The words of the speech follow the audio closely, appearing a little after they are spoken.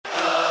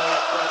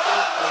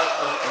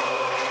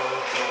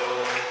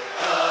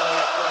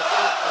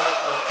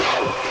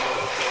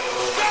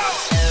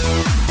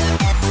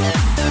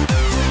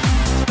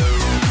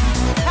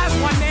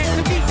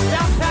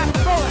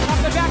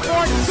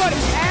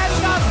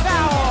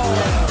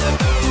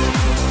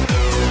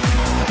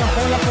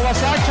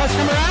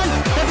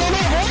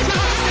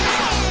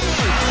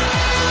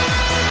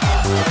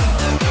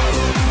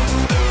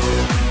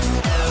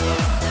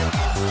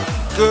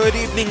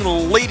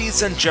evening,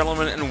 ladies and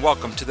gentlemen, and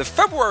welcome to the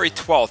February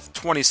 12th,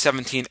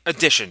 2017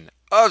 edition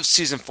of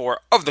Season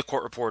 4 of the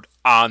Court Report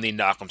on the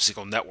Knock'em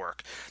Sequel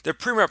Network, the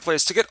premier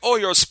place to get all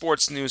your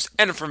sports news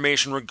and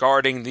information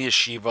regarding the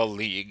Yeshiva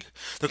League.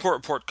 The Court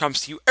Report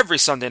comes to you every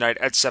Sunday night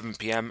at 7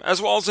 p.m.,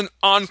 as well as an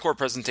encore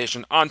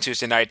presentation on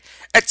Tuesday night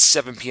at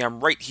 7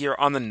 p.m. right here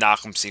on the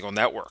Knock'em Sequel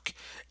Network.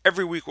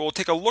 Every week we'll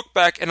take a look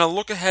back and a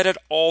look ahead at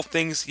all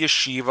things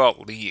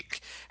Yeshiva League.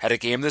 Had a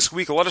game this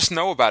week? Let us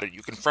know about it.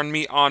 You can friend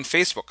me on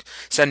Facebook.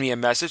 Send me a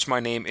message.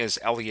 My name is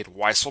Elliot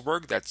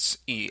Weiselberg. That's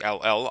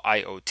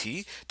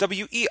ELLIOT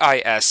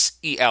WEISELBERG.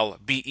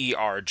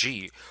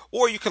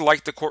 Or you can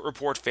like the Court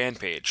Report fan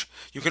page.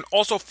 You can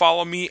also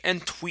follow me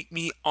and tweet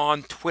me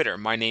on Twitter.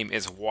 My name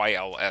is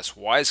YLS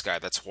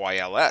Wiseguy. That's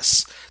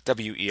YLS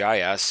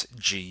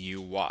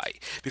WEISGUY.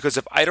 Because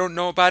if I don't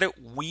know about it,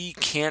 we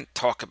can't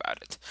talk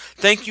about it.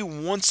 Thank you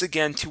once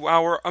again to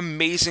our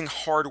amazing,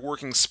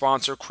 hard-working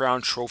sponsor,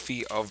 Crown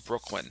Trophy of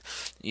Brooklyn.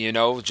 You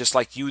know, just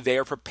like you, they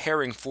are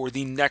preparing for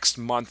the next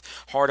month,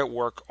 hard at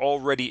work,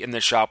 already in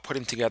the shop,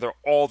 putting together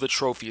all the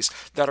trophies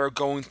that are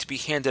going to be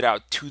handed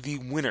out to the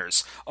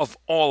winners of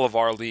all of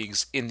our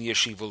leagues in the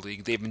Yeshiva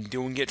League. They've been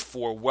doing it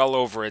for well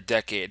over a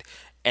decade.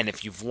 And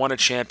if you've won a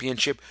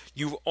championship,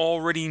 you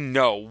already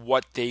know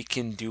what they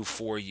can do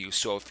for you.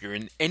 So if you're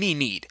in any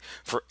need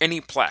for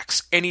any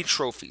plaques, any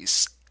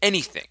trophies,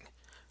 anything,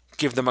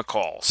 give them a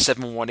call,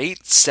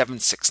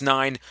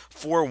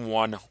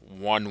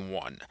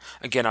 718-769-4111.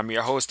 Again, I'm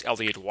your host,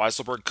 Elliot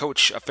Weiselberg,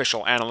 coach,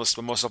 official analyst,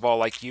 but most of all,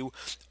 like you,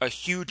 a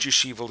huge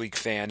Yeshiva League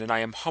fan, and I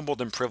am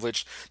humbled and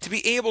privileged to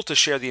be able to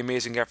share the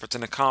amazing efforts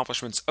and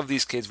accomplishments of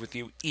these kids with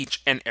you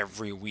each and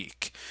every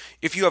week.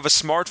 If you have a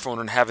smartphone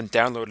and haven't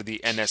downloaded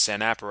the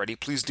NSN app already,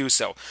 please do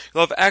so.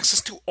 You'll have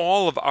access to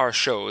all of our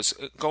shows,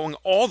 going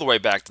all the way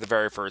back to the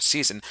very first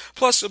season.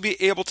 Plus, you'll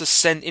be able to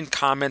send in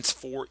comments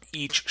for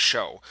each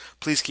show.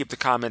 Please keep the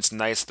comments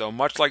nice, though.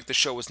 Much like the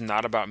show is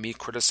not about me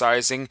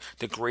criticizing,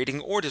 degrading,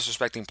 or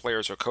disrespecting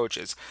players or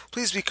coaches,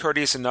 please be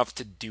courteous enough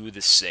to do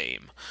the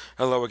same.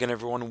 Hello again,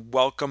 everyone.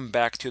 Welcome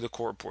back to the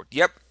Court Report.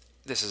 Yep,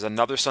 this is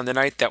another Sunday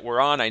night that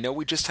we're on. I know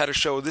we just had a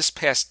show this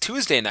past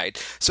Tuesday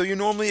night, so you're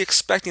normally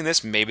expecting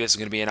this. Maybe this is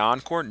going to be an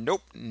encore.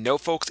 Nope. No,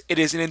 folks. It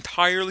is an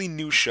entirely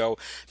new show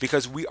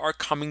because we are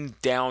coming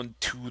down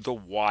to the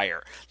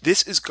wire.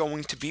 This is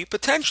going to be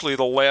potentially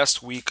the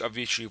last week of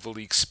Yeshiva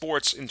League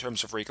sports in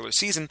terms of regular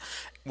season,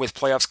 with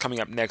playoffs coming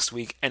up next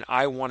week, and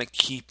I want to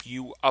keep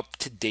you up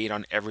to date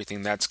on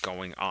everything that's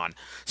going on.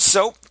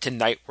 So,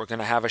 tonight we're going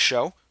to have a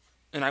show.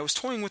 And I was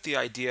toying with the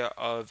idea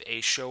of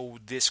a show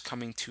this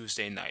coming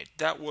Tuesday night.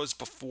 That was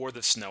before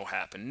the snow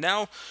happened.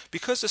 Now,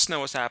 because the snow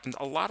has happened,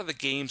 a lot of the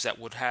games that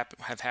would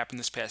have happened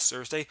this past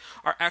Thursday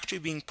are actually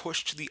being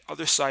pushed to the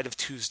other side of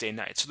Tuesday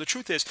night. So the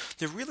truth is,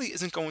 there really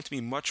isn't going to be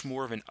much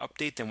more of an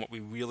update than what we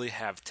really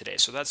have today.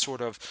 So that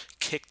sort of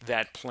kicked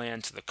that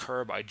plan to the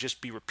curb. I'd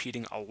just be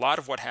repeating a lot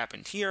of what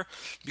happened here,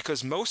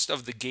 because most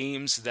of the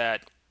games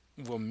that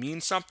will mean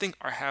something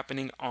are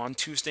happening on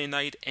Tuesday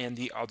night and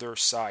the other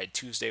side,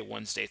 Tuesday,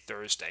 Wednesday,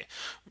 Thursday.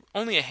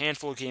 Only a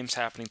handful of games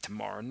happening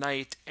tomorrow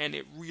night, and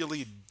it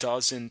really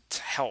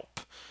doesn't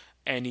help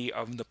any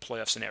of the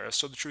playoff scenarios.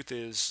 So the truth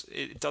is,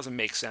 it doesn't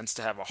make sense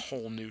to have a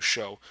whole new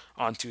show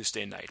on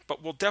Tuesday night.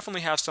 But we'll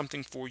definitely have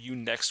something for you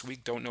next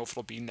week. Don't know if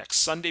it'll be next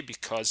Sunday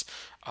because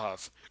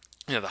of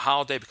the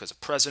holiday, because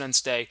of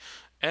President's Day,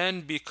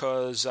 and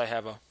because I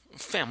have a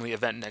family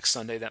event next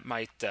Sunday that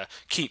might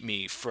keep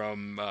me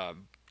from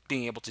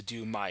being able to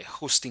do my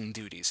hosting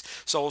duties.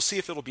 So we'll see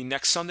if it'll be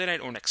next Sunday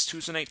night or next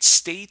Tuesday night.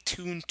 Stay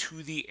tuned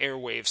to the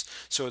airwaves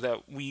so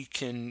that we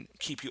can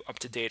keep you up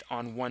to date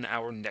on when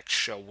our next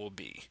show will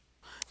be.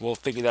 We'll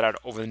figure that out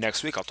over the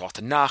next week. I'll talk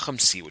to Nachum,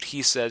 see what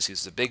he says.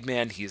 He's the big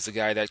man. He's the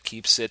guy that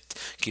keeps it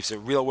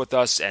real with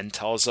us and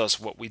tells us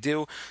what we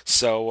do.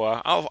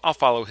 So I'll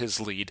follow his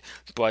lead.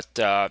 But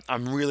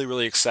I'm really,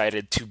 really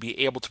excited to be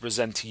able to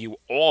present to you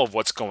all of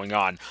what's going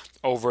on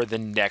over the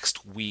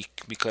next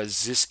week,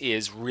 because this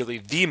is really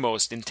the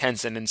most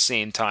intense and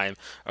insane time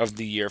of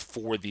the year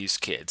for these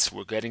kids.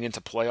 We're getting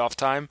into playoff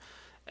time,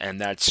 and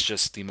that's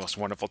just the most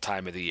wonderful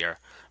time of the year.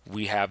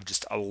 We have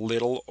just a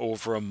little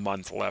over a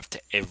month left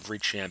to every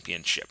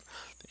championship.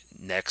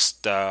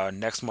 Next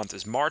month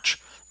is March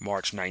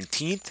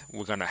 19th.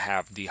 We're going to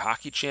have the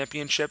hockey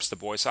championships, the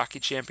boys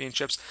hockey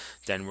championships.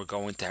 Then we're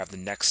going to have the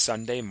next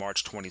Sunday,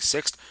 March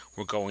 26th.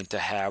 We're going to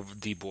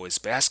have the boys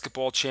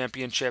basketball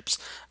championships.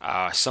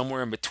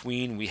 Somewhere in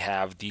between, we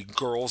have the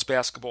girls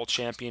basketball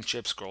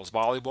championships, girls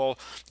volleyball.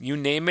 You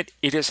name it,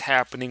 it is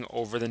happening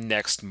over the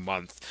next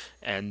month.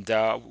 And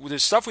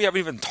there's stuff we haven't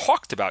even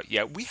talked about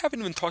yet. We haven't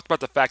even talked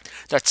about the fact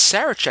that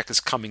Sarachek is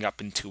coming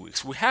up in 2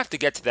 weeks. We have to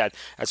get to that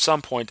at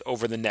some point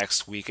over the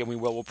next week, and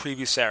we'll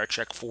preview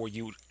Sarachek for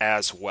you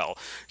as well.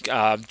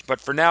 But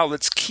for now,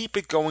 let's keep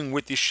it going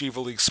with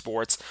Yeshiva League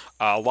sports.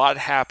 A lot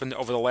happened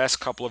over the last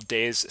couple of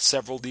days.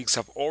 Several leagues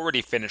have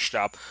already finished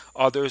up.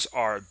 Others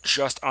are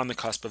just on the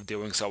cusp of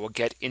doing so. We'll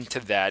get into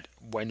that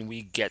when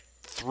we get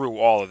through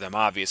all of them,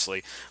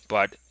 obviously.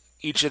 But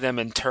each of them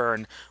in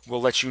turn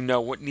will let you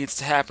know what needs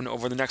to happen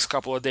over the next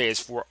couple of days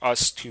for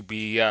us to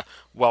be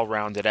well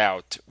rounded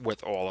out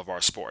with all of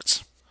our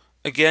sports.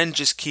 Again,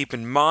 just keep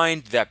in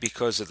mind that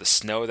because of the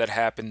snow that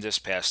happened this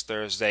past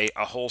Thursday,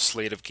 a whole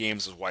slate of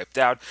games was wiped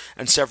out,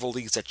 and several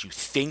leagues that you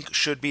think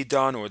should be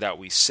done or that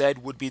we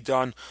said would be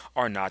done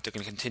are not. They're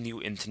going to continue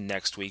into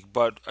next week.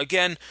 But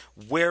again,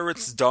 where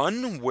it's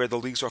done, where the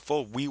leagues are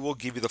full, we will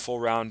give you the full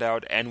round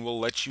out and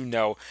we'll let you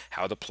know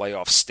how the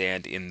playoffs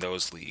stand in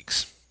those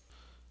leagues.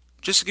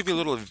 Just to give you a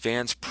little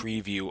advanced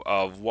preview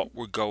of what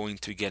we're going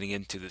to be getting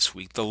into this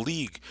week, the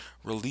league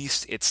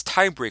released its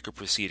tiebreaker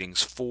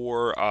proceedings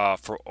for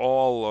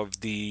all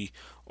of the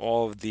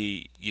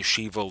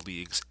yeshiva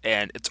leagues,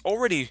 and it's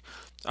already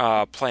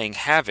playing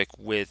havoc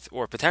with,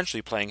 or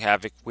potentially playing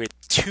havoc with,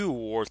 2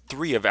 or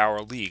 3 of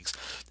our leagues,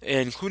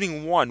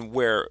 including one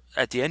where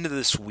at the end of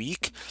this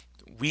week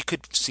we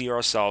could see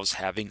ourselves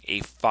having a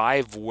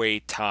 5-way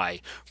tie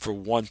for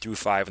 1 through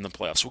 5 in the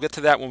playoffs. We'll get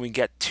to that when we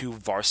get to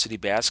varsity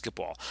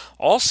basketball.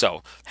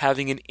 Also,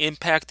 having an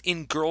impact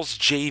in girls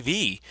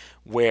JV,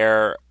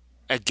 where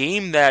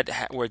games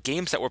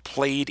that were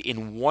played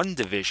in one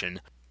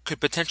division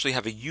could potentially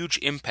have a huge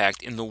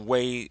impact in the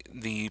way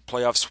the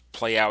playoffs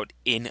play out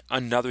in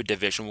another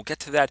division. We'll get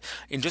to that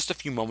in just a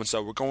few moments,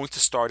 though. We're going to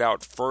start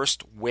out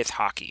first with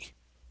hockey.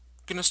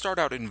 Going to start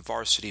out in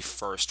varsity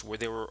first, where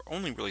there were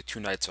only really 2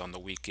 nights on the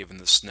week given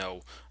the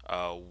snow,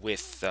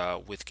 with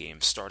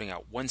games. Starting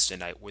out Wednesday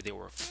night, where there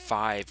were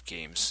 5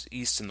 games,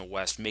 East and the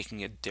West,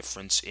 making a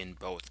difference in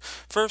both.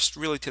 First,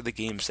 really to the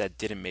games that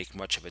didn't make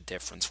much of a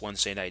difference.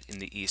 Wednesday night in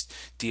the East,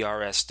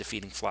 DRS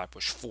defeating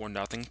Flatbush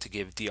 4-0 to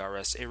give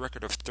DRS a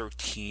record of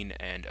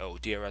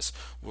 13-0. DRS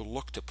will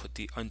look to put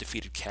the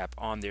undefeated cap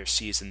on their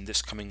season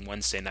this coming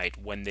Wednesday night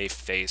when they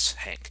face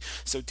Hank.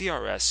 So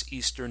DRS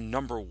Eastern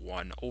number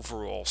 1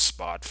 overall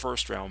spot,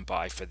 first round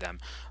bye for them.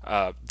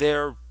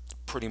 They're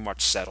pretty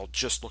much settled,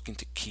 just looking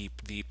to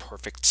keep the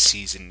perfect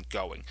season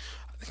going.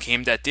 The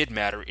game that did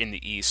matter in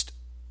the East,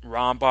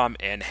 Rambam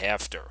and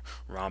Hafter.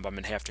 Rambam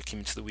and Hafter came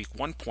into the week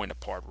 1 point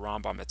apart.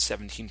 Rambam at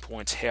 17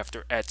 points,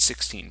 Hafter at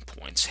 16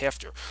 points.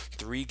 Hafter,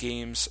 3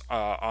 games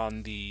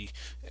on the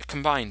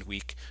combined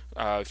week.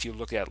 If you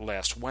look at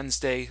last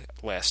Wednesday,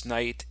 last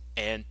night,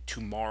 and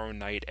tomorrow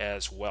night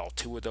as well.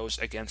 2 of those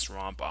against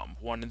Rambam.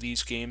 One of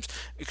these games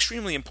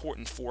extremely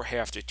important for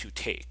Hafter to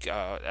take.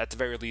 At the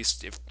very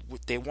least, if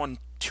they won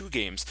 2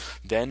 games,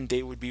 then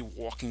they would be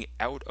walking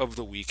out of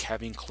the week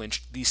having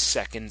clinched the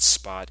 2nd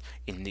spot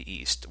in the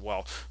East.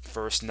 Well,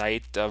 first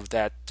night of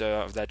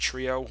that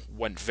trio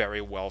went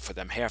very well for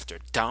them. Hafter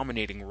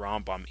dominating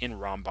Rambam in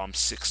Rambam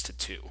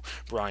 6-2.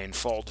 Brian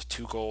Fald,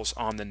 2 goals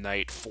on the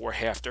night for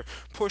Hafter,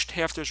 pushed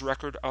Hafter's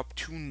record up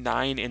to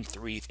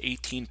 9-3,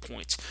 18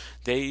 points.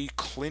 They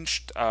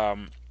clinched.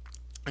 Again,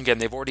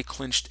 they've already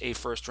clinched a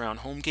first-round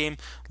home game.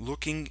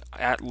 Looking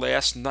at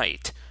last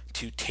night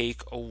to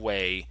take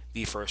away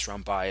the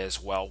first-round bye as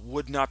well.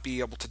 Would not be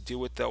able to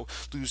do it, though,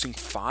 losing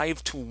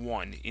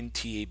 5-1 in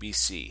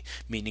TABC,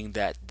 meaning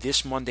that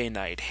this Monday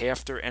night,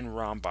 Hafter and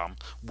Rambam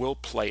will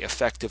play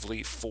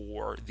effectively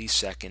for the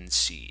 2nd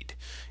seed.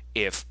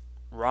 If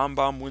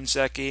Rambam wins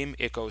that game,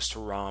 it goes to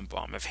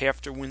Rambam. If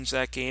Hafter wins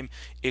that game,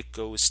 it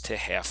goes to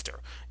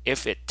Hafter.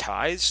 If it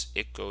ties,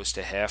 it goes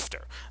to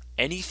Hafter.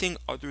 Anything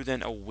other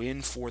than a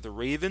win for the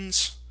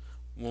Ravens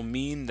will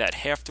mean that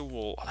Hafter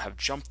will have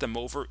jumped them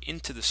over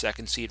into the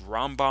 2nd seed.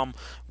 Rambam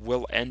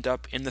will end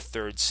up in the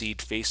 3rd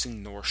seed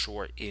facing North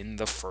Shore in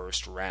the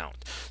first round.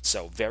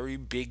 So very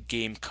big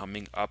game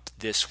coming up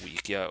this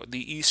week. The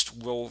East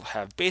will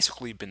have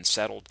basically been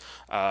settled.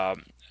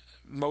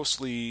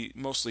 Mostly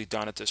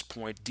done at this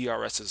point.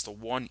 DRS is the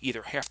 1.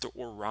 Either Hafter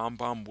or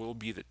Rambam will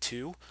be the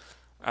 2.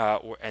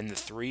 And the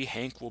 3,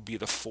 Hank will be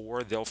the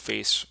 4. They'll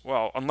face,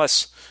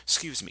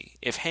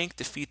 if Hank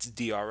defeats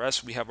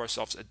DRS, we have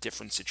ourselves a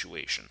different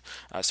situation.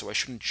 So I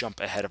shouldn't jump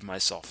ahead of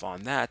myself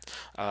on that.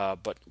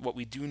 But what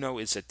we do know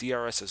is that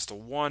DRS is the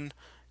 1.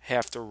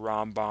 Hafter,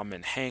 Rambam,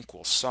 and Hank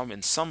will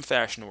in some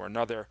fashion or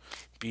another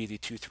be the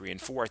 2, 3,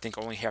 and 4. I think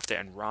only Hafter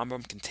and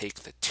Rambam can take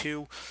the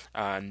 2,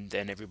 and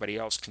then everybody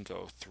else can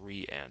go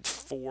 3 and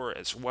 4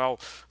 as well.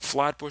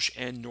 Flatbush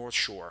and North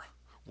Shore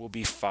will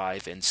be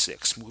 5 and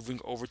 6.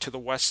 Moving over to the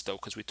West, though,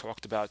 because we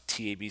talked about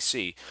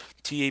TABC.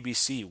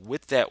 TABC,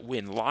 with that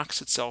win, locks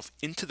itself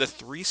into the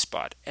 3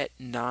 spot at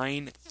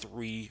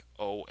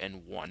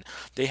 9-3-0-1.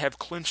 They have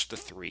clinched the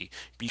 3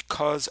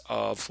 because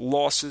of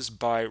losses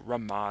by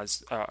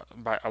Ramaz,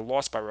 by a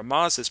loss by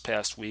Ramaz this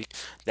past week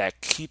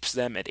that keeps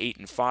them at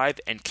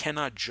 8-5 and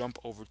cannot jump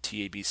over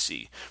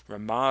TABC.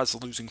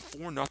 Ramaz losing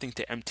 4-0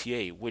 to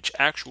MTA, which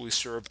actually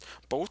served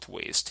both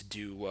ways to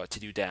do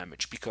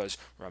damage, because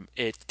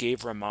it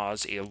gave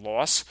Ramaz a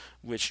loss,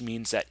 which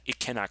means that it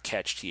cannot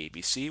catch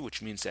TABC,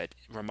 which means that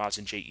Ramaz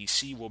and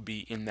JEC will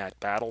be in that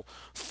battle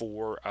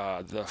for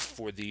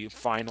the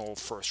final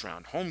first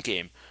round home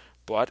game.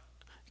 But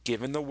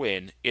given the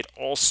win, it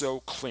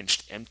also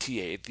clinched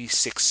MTA, the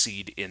 6th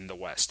seed in the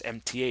West.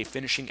 MTA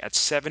finishing at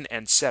 7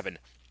 and 7.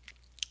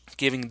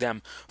 giving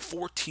them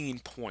 14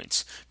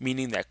 points,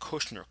 meaning that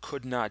Kushner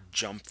could not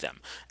jump them.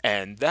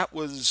 And that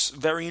was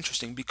very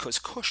interesting because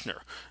Kushner,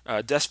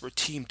 a desperate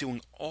team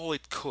doing all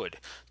it could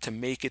to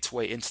make its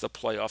way into the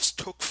playoffs,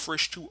 took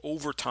Frisch to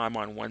overtime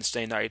on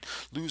Wednesday night,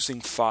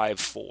 losing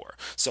 5-4.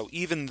 So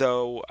even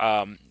though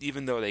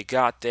they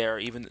got there,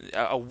 even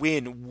a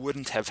win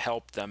wouldn't have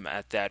helped them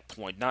at that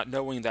point. Not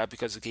knowing that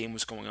because the game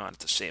was going on at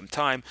the same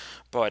time,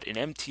 but an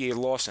MTA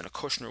loss and a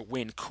Kushner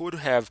win could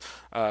have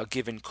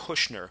given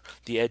Kushner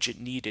the edge it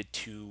needed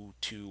to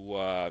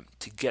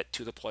get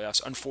to the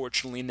playoffs.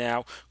 Unfortunately,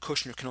 now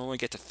Kushner can only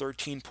get to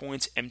 13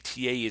 points.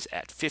 MTA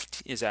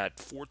is at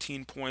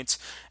 14 points,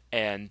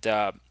 and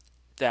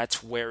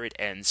that's where it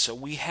ends. So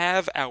we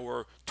have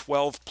our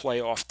 12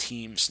 playoff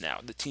teams now.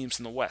 The teams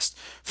in the West: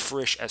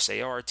 Frisch,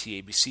 SAR,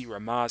 TABC,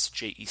 Ramaz,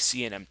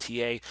 JEC, and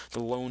MTA. The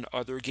lone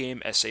other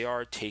game,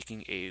 SAR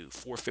taking a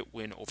forfeit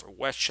win over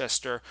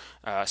Westchester.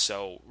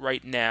 So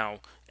right now,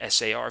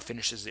 SAR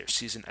finishes their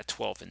season at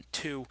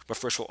 12-2, but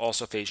Frisch will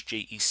also face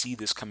JEC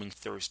this coming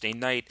Thursday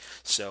night.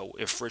 So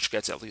if Frisch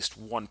gets at least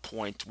 1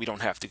 point, we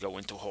don't have to go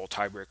into a whole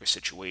tiebreaker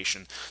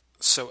situation.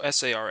 So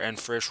SAR and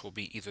Frisch will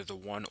be either the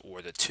 1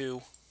 or the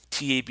 2.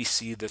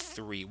 TABC the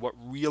 3. What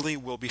really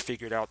will be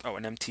figured out? Oh,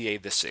 and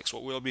MTA the 6.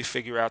 What will be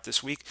figured out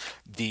this week?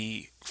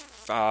 The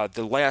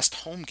last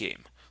home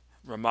game,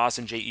 Ramaz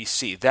and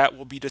JEC. That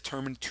will be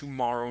determined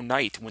tomorrow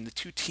night when the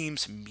two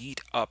teams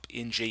meet up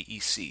in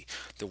JEC.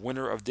 The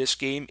winner of this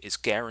game is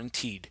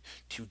guaranteed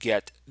to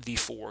get the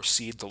 4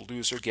 seed. The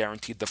loser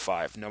guaranteed the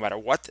 5. No matter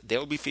what,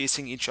 they'll be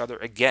facing each other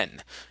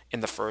again in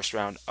the first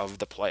round of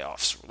the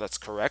playoffs. That's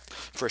correct.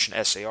 Frisch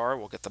and SAR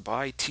will get the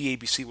bye.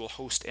 TABC will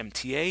host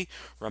MTA.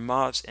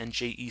 Ramaz and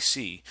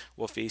JEC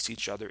will face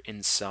each other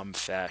in some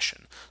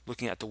fashion.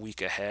 Looking at the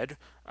week ahead,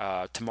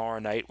 tomorrow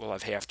night we'll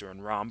have Hafter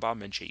and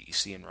Rambam and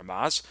JEC and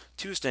Ramaz.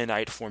 Tuesday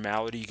night,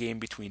 formality game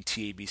between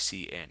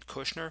TABC and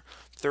Kushner.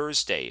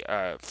 Thursday,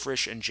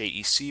 Frisch and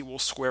JEC will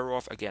square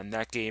off. Again,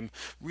 that game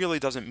really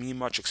doesn't mean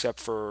much except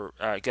for,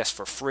 I guess,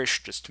 for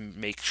Frisch, just to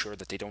make sure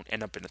that they don't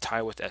end up in a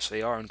tie with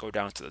SAR and go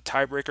down to the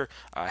tiebreaker.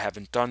 I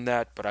haven't done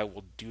that, but I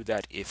will do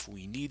that if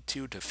we need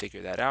to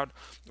figure that out.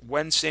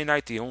 Wednesday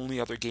night, the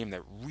only other game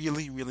that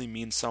really, really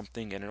means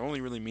something, and it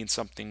only really means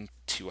something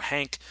to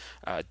Hank,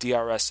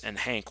 DRS and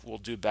Hank will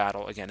do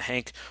battle. Again,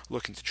 Hank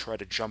looking to try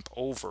to jump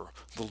over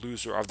the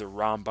loser of the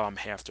Rambam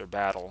Hafter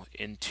battle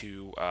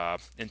into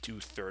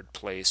third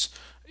place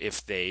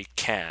if they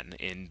can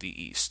in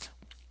the East.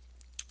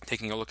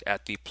 Taking a look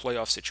at the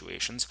playoff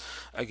situations,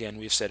 again,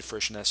 we've said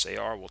Frisch and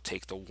SAR will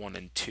take the 1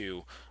 and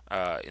 2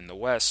 in the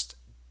West.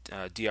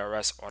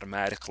 DRS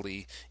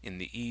automatically in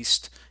the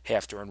East.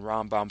 Hafter and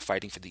Rambam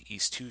fighting for the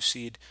East 2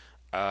 seed.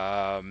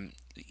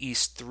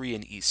 East 3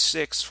 and East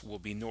 6 will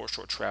be North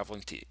Shore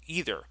traveling to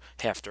either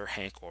Hafter,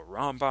 Hank, or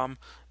Rambam.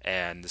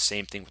 And the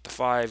same thing with the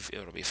 5.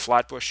 It'll be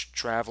Flatbush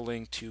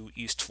traveling to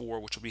East 4,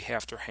 which will be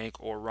Hafter, Hank,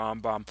 or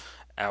Rambam.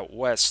 Out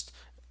West,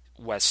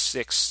 West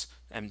 6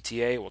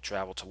 MTA will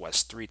travel to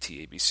West 3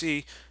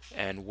 TABC,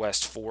 and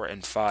West 4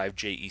 and 5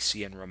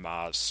 JEC and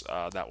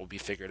Ramaz. That will be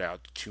figured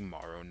out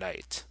tomorrow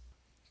night.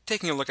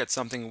 Taking a look at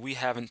something we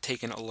haven't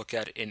taken a look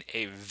at in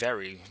a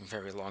very,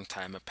 very long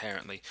time,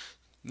 apparently.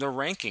 The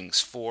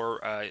rankings for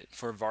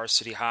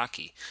varsity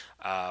hockey.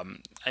 I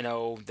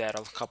know that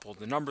a couple of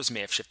the numbers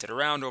may have shifted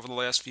around over the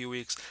last few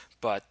weeks,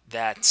 but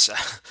that's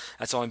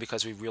only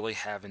because we really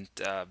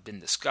haven't been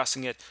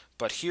discussing it.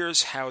 But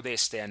here's how they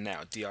stand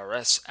now.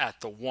 DRS at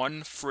the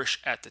 1,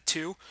 Frisch at the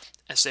 2,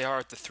 SAR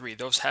at the 3.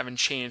 Those haven't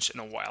changed in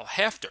a while.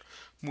 Hafter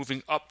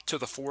moving up to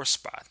the 4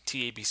 spot.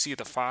 TABC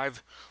the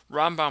 5,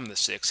 Rambam the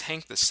 6,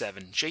 Hank the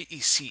 7,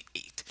 JEC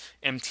 8,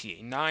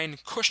 MTA 9,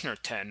 Kushner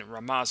 10,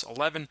 Ramaz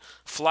 11,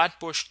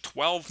 Flatbush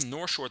 12,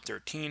 North Shore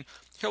 13,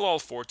 Hillel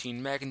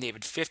 14, Megan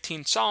David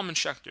 15, Solomon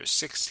Schechter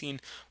 16,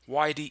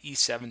 YDE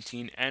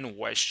 17, and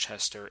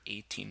Westchester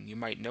 18. You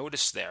might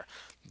notice there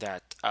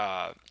that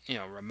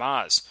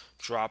Ramaz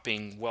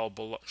dropping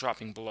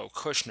below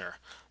Kushner.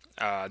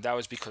 That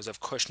was because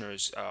of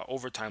Kushner's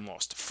overtime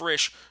loss to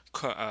Frisch.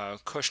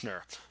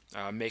 Kushner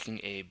making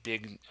a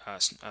big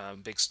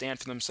stand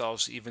for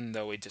themselves, even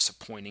though a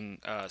disappointing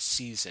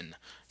season,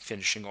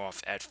 finishing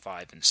off at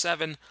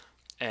 5-7.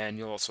 And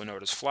you'll also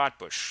notice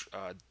Flatbush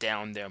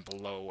down there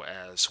below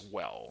as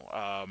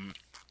well.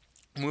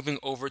 Moving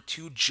over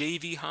to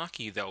JV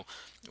hockey, though,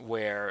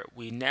 where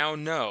we now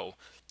know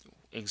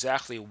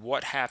exactly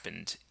what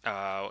happened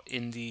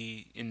in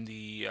the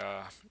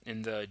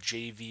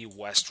JV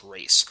West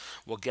race.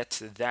 We'll get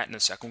to that in a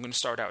second. We're going to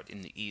start out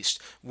in the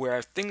East,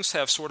 where things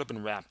have sort of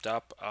been wrapped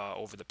up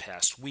over the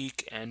past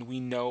week, and we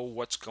know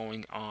what's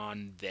going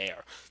on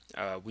there.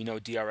 We know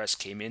DRS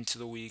came into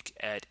the week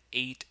at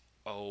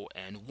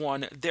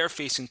 8-0-1. They're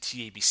facing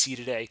TABC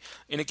today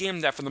in a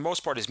game that for the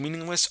most part is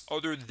meaningless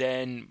other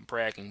than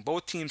bragging.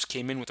 Both teams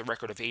came in with a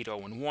record of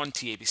 8-0-1.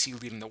 TABC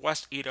leading the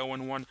West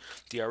 8-0-1.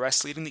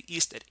 DRS leading the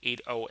East at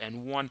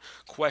 8-0-1.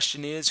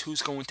 Question is,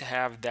 who's going to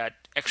have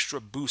that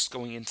extra boost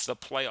going into the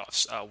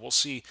playoffs? We'll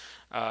see.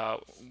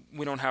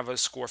 We don't have a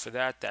score for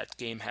that. That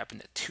game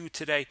happened at 2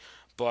 today.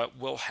 but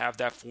we'll have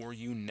that for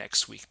you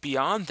next week.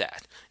 Beyond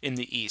that, in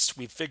the East,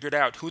 we've figured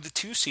out who the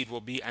 2 seed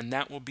will be, and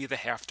that will be the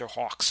Hafter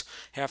Hawks.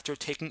 Hafter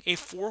taking a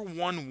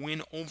 4-1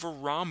 win over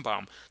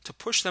Rambam to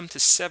push them to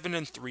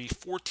 7-3,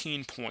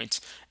 14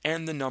 points,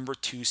 and the number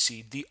 2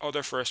 seed, the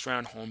other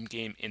first-round home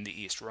game in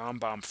the East.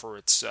 Rambam, for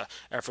its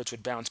efforts,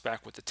 would bounce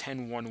back with a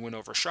 10-1 win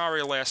over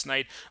Sharia last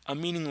night, a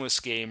meaningless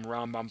game,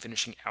 Rambam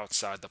finishing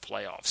outside the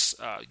playoffs.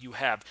 You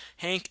have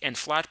Hank and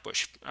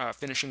Flatbush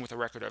finishing with a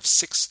record of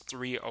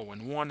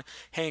 6-3-0-1.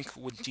 Hank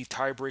with the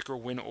tiebreaker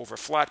win over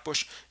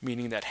Flatbush,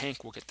 meaning that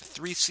Hank will get the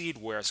 3 seed,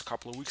 whereas a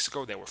couple of weeks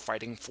ago they were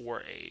fighting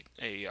for a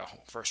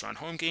first-round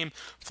home game.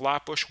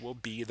 Flatbush will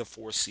be the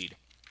 4 seed.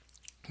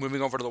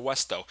 Moving over to the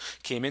West, though,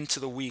 came into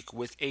the week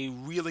with a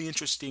really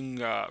interesting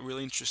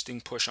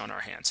push on our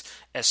hands.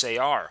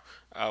 SAR,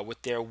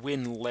 with their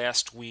win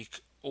last week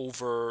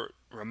over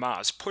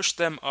Ramaz, pushed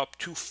them up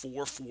to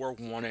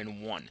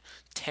 4-4-1-1,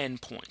 10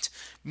 points,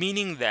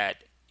 meaning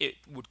that it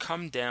would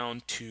come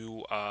down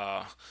to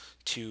a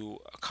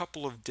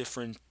couple of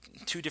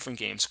two different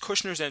games.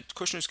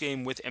 Kushner's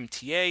game with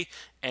MTA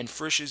and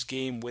Frisch's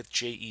game with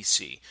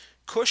JEC.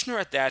 Kushner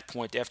at that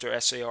point, after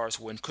SAR's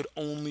win, could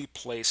only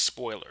play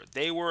spoiler.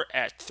 They were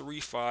at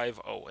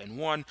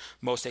 3-5-0-1.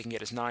 Most they can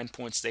get is 9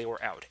 points. They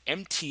were out.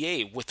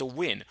 MTA with a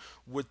win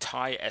would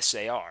tie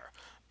SAR.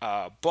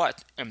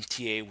 But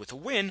MTA with a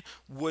win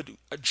would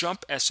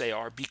jump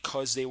SAR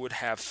because they would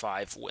have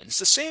 5 wins.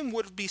 The same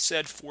would be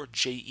said for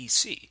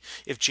JEC.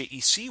 If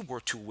JEC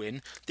were to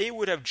win, they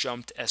would have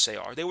jumped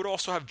SAR. They would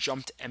also have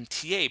jumped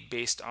MTA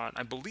based on,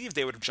 I believe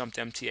they would have jumped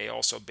MTA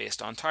also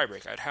based on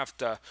tiebreak. I'd have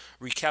to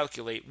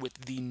recalculate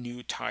with the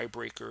new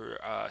tiebreaker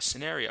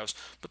scenarios,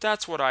 but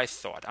that's what I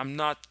thought. I'm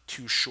not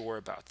too sure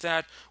about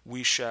that.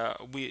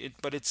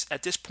 But it's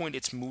at this point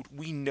it's moot.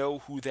 We know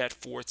who that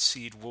 4th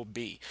seed will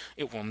be.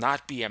 It will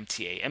not be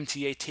MTA.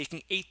 MTA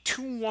taking a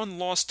 2-1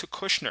 loss to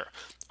Kushner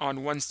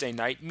on Wednesday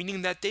night,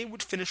 meaning that they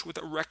would finish with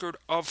a record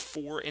of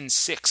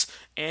 4-6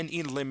 and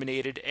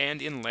eliminated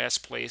and in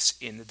last place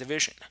in the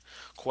division.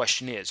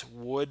 Question is,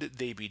 would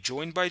they be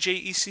joined by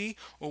JEC,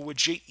 or would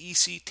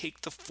JEC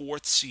take the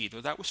 4th seed?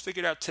 Well, that was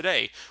figured out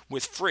today,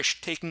 with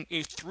Frisch taking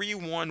a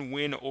 3-1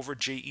 win over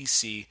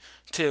JEC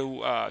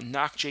to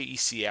knock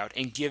JEC out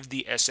and give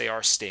the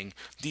SAR Sting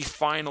the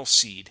final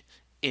seed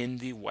in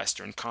the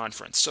Western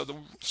Conference.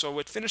 So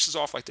it finishes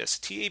off like this.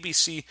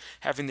 TABC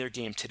having their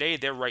game today.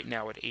 They're right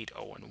now at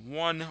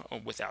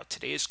 8-0-1 without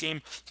today's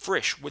game.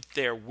 Frisch, with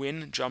their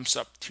win, jumps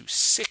up to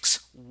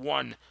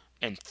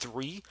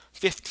 6-1-3,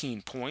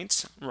 15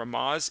 points.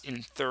 Ramaz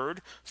in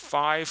third,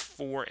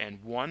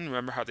 5-4-1.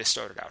 Remember how they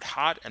started out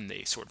hot and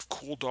they sort of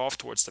cooled off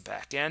towards the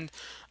back end.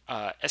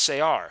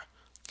 SAR,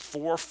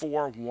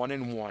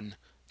 4-4-1-1,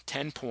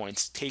 10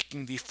 points,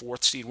 taking the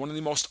 4th seed. One of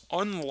the most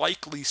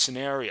unlikely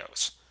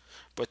scenarios,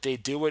 but they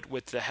do it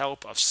with the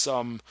help of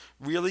some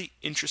really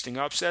interesting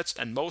upsets,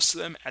 and most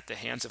of them at the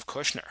hands of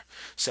Kushner.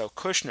 So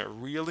Kushner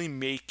really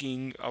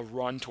making a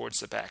run towards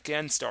the back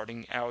end,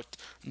 starting out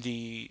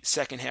the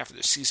second half of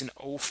the season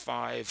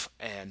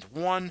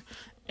 0-5-1,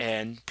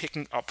 and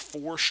picking up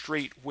 4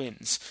 straight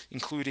wins,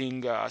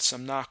 including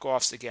some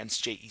knockoffs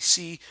against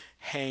JEC,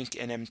 Hank,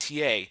 and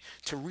MTA,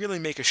 to really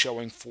make a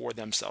showing for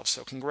themselves.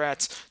 So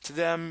congrats to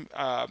them,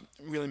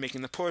 really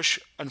making the push,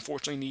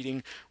 unfortunately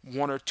needing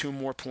 1 or 2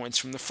 more points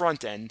from the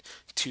front end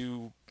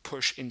to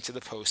push into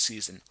the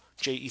postseason.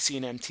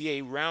 JEC and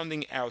MTA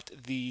rounding out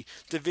the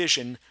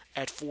division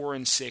at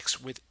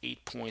 4-6 with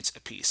 8 points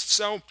apiece.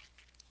 So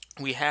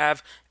we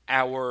have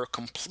our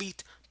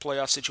complete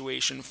playoff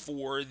situation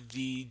for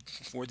the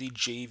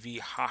JV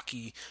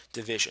hockey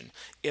division.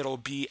 It'll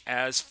be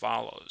as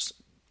follows.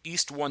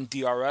 East 1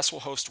 DRS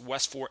will host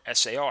West 4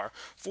 SAR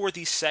for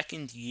the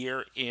second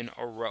year in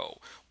a row.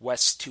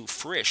 West 2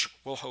 Frisch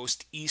will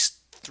host East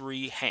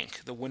 3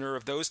 Hank. The winner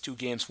of those 2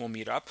 games will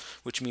meet up,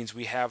 which means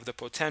we have the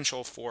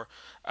potential for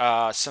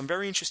some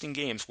very interesting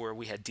games where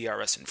we had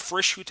DRS and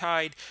Frisch who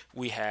tied.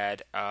 We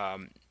had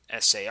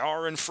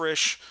SAR and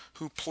Frisch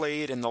who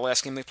played, and the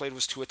last game they played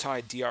was to a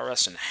tie,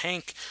 DRS and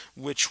Hank,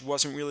 which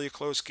wasn't really a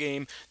close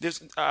game.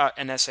 There's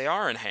an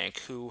SAR and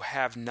Hank who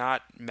have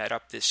not met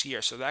up this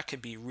year, so that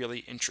could be really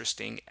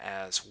interesting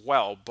as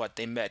well, but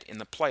they met in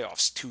the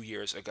playoffs 2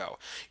 years ago.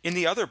 In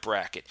the other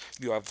bracket,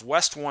 you have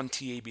West 1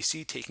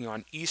 TABC taking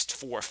on East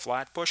 4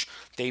 Flatbush.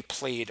 They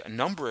played a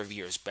number of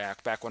years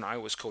back when I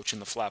was coaching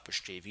the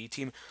Flatbush JV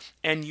team,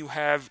 and you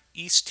have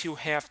East 2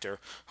 Hafter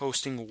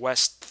hosting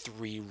West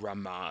 3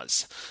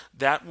 Ramaz.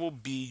 That will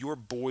be your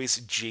boys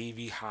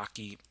JV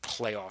hockey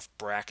playoff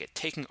bracket.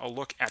 Taking a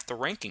look at the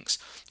rankings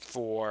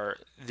for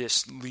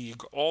this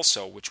league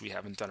also, which we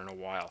haven't done in a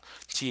while.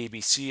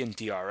 TABC and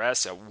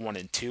DRS at 1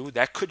 and 2.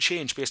 That could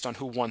change based on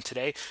who won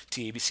today.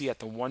 TABC at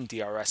the 1,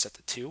 DRS at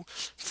the 2.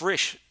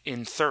 Frisch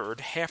in third,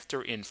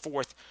 Hafter in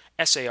fourth,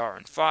 SAR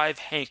in 5,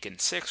 Hank in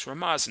 6,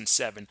 Ramaz in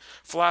 7,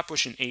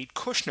 Flatbush in 8,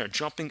 Kushner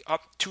jumping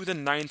up to the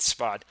ninth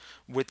spot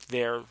with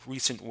their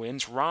recent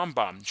wins,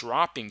 Rambam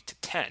dropping to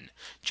 10,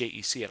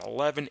 JEC at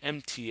 11,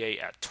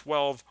 MTA at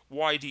 12,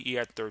 YDE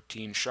at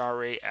 13,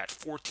 Share at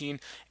 14,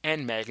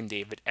 and Mag and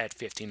David at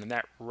 15. And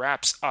that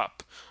wraps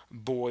up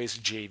boys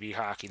JV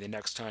hockey. The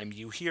next time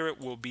you hear it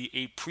will be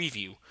a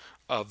preview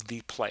of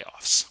the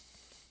playoffs.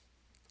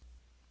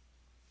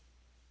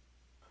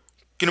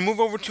 Going to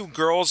move over to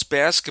girls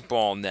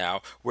basketball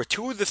now, where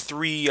two of the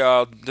three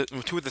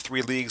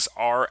leagues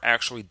are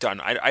actually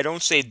done. I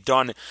don't say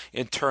done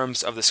in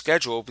terms of the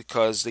schedule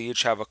because they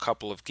each have a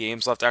couple of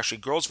games left. Actually,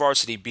 girls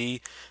varsity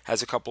B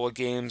has a couple of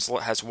games,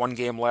 has one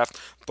game left.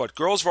 But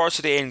girls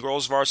varsity A and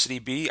girls varsity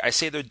B, I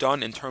say they're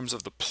done in terms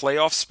of the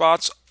playoff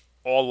spots.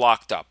 All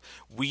locked up.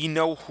 We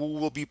know who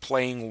will be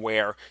playing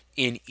where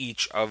in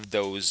each of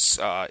those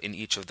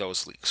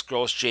leagues.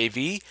 Girls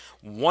JV,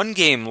 one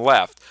game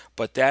left,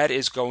 but that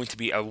is going to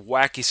be a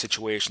wacky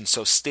situation.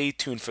 So stay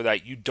tuned for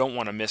that. You don't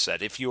want to miss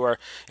that. If you're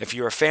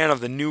a fan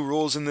of the new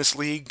rules in this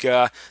league,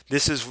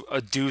 this is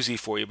a doozy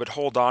for you. But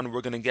hold on,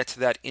 we're going to get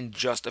to that in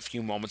just a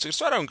few moments. We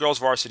start on girls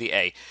varsity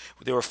A.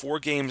 There were 4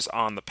 games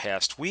on the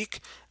past week,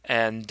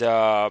 and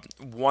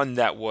one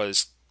that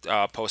was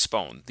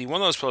postponed. The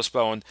one that was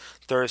postponed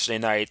Thursday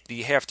night,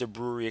 the Halfter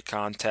Brewery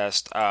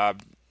contest,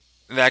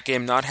 that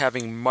game not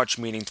having much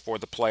meaning for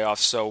the playoffs,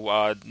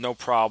 so no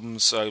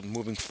problems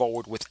moving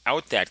forward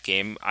without that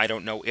game. I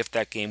don't know if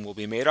that game will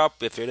be made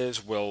up. If it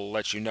is, we'll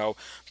let you know.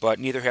 But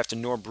neither Halfter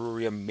nor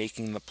Brewery are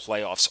making the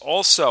playoffs.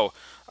 Also,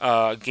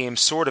 game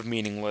sort of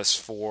meaningless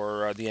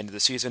for the end of the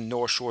season.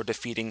 North Shore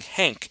defeating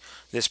Hank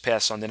this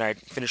past Sunday night,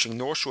 finishing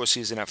North Shore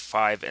season at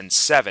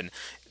 5-7.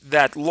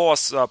 That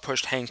loss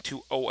pushed Hank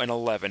to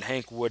 0-11.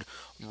 Hank would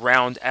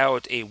round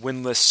out a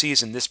winless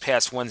season this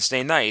past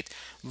Wednesday night,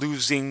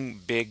 losing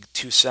big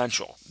to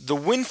Central. The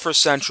win for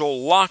Central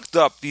locked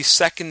up the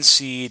second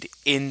seed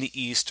in the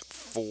East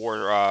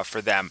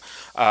for them.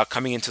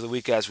 Coming into the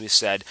week, as we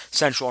said,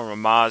 Central and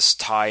Ramaz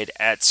tied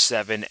at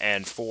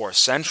 7-4.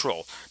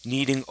 Central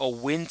needing a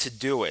win to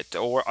do it,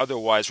 or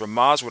otherwise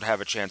Ramaz would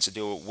have a chance to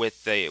do it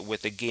with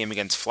a game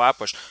against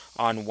Flatbush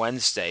on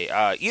Wednesday.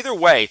 Either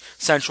way,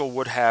 Central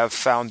would have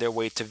found their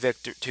way to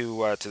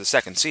the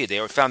second seed. They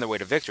would have found their way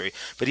to victory.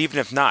 But even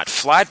if not,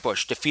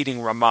 Flatbush defeating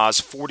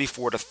Ramaz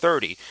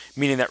 44-30,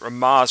 meaning that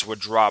Ramaz would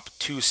drop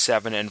to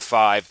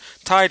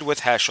 7-5, tied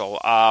with Heschel.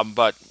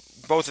 But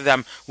both of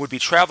them would be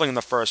traveling in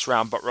the first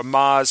round, but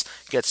Ramaz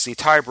gets the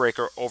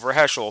tiebreaker over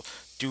Heschel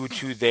due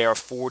to their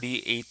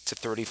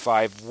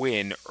 48-35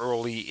 win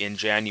early in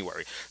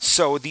January.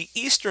 So the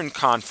Eastern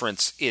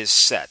Conference is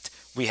set.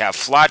 We have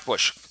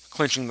Flatbush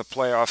clinching the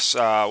playoffs,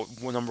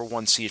 number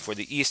 1 seed for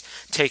the East,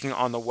 taking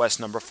on the West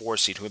number 4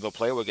 seed, who they'll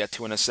play. We'll get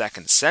to in a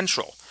second.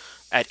 Central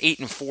at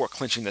 8-4,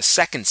 clinching the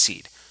 2nd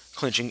seed,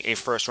 clinching a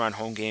first-round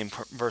home game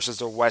versus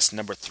the West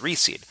number 3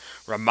 seed.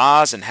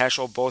 Ramaz and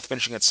Heschel both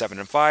finishing at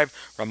 7-5.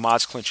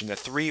 Ramaz clinching the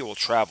 3 will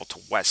travel to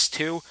West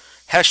 2.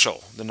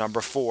 Heschel, the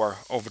number 4,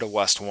 over to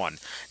West 1.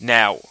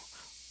 Now,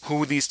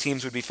 who these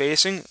teams would be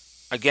facing?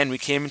 Again, we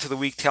came into the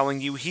week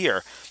telling you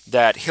here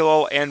that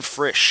Hillel and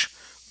Frisch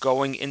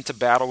going into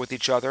battle with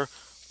each other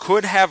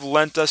could have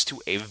lent us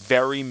to a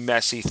very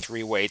messy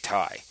 3-way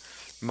tie.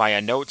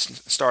 Maya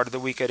Notes started the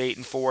week at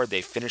 8-4.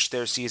 They finished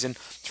their season.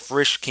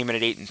 Frisch came in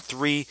at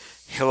 8-3.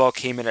 Hillel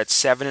came in at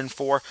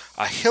 7-4.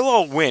 A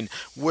Hillel win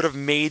would have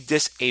made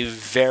this a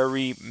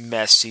very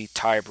messy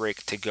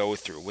tiebreak to go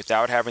through.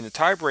 Without having the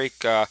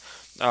tiebreak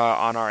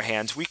on our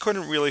hands, we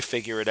couldn't really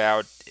figure it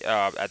out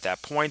at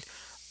that point.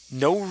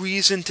 No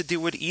reason to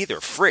do it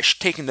either. Frisch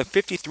taking the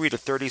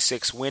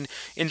 53-36 win,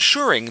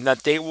 ensuring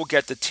that they will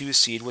get the 2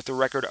 seed with a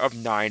record of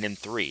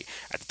 9-3.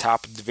 At the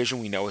top of the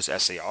division, we know is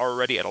SAR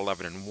already at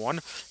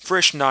 11-1.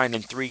 Frisch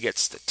 9-3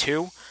 gets the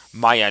 2.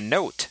 Maya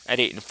Note at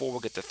 8-4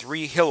 will get the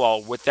 3.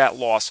 Hillel with that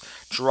loss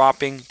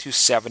dropping to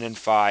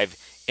 7-5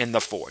 in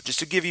the 4. Just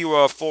to give you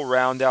a full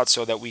round out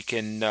so that we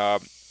can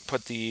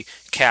put the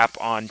cap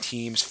on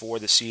teams for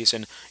the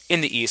season.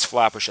 In the East,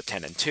 Flatbush at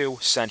 10-2,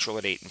 Central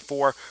at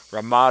 8-4,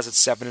 Ramaz at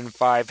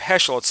 7-5,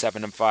 Heschel at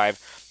 7-5,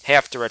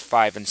 Halfter at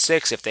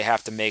 5-6. If they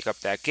have to make up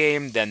that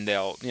game, then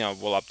we'll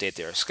update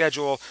their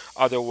schedule.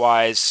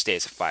 Otherwise,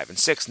 stays at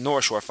 5-6,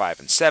 North Shore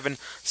 5-7,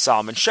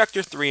 Solomon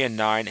Schechter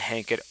 3-9,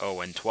 Hank at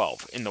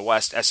 0-12. In the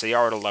West,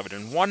 SAR at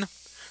 11-1.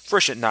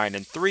 Frisch at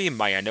 9-3,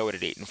 Maya Note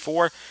at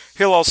 8-4,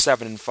 Hillel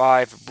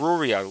 7-5,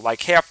 Brewery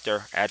like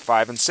Halfter at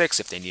 5-6.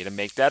 If they need to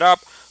make that up,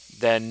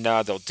 then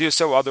they'll do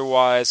so.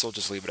 Otherwise, they'll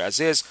just leave it as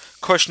is.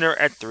 Kushner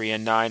at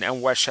 3-9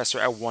 and Westchester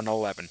at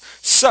 1-11.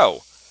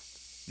 So,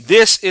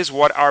 this is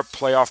what our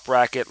playoff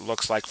bracket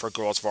looks like for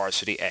girls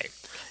varsity A.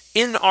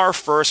 In our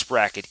first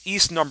bracket,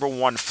 East number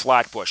 1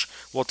 Flatbush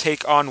will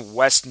take on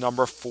West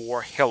number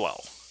 4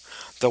 Hillel.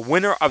 The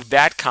winner of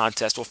that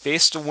contest will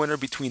face the winner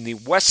between the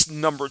West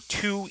number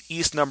 2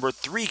 East number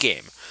 3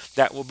 game.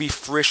 That will be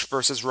Frisch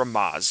versus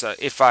Ramaz.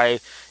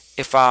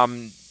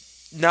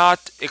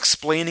 not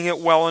explaining it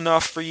well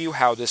enough for you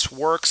how this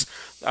works.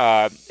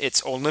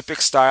 It's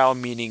Olympic style,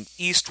 meaning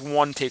East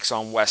 1 takes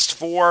on West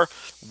 4,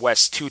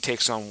 West 2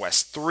 takes on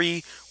West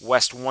 3,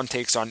 West 1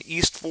 takes on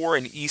East 4,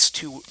 and East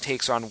 2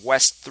 takes on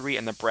West 3,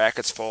 and the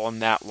brackets fall in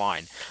that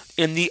line.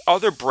 In the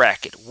other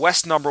bracket,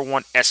 West number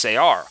 1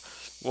 SAR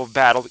will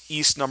battle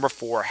East number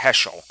 4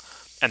 Heschel,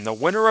 and the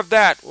winner of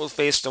that will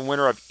face the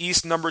winner of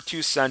East number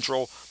 2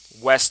 Central,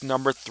 West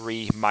number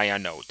 3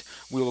 Mayanot.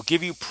 We will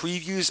give you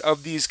previews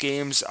of these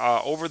games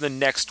over the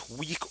next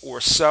week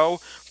or so,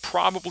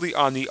 probably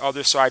on the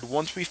other side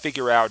once we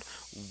figure out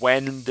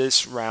when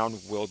this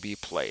round will be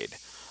played.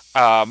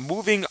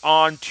 Moving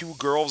on to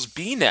Girls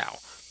B now.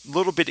 A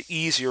little bit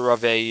easier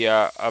of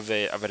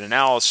an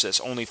analysis.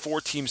 Only 4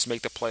 teams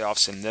make the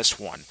playoffs in this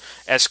one.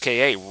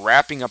 SKA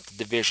wrapping up the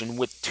division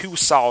with 2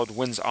 solid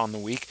wins on the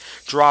week,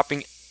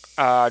 dropping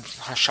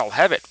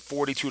Shalhevet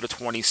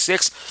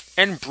 42-26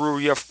 and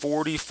Bruria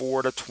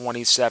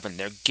 44-27.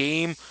 Their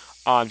game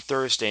on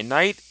Thursday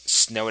night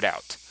snowed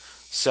out.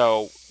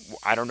 So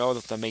I don't know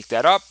if they'll make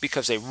that up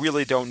because they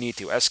really don't need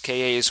to.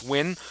 SKA's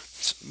win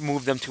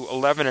moved them to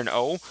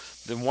 11-0.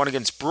 The one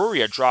against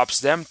Bruria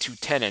drops them to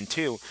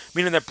 10-2,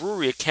 meaning that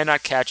Bruria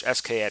cannot catch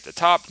SKA at the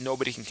top.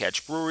 Nobody can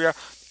catch Bruria.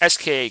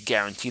 SKA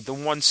guaranteed the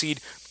 1 seed.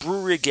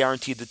 Bruria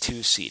guaranteed the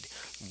 2 seed.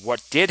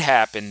 What did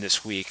happen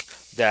this week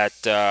that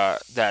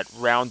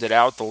rounded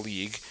out the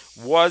league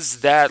was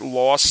that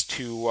loss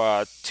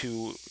to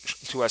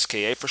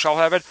SKA for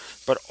Shalhevet,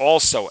 but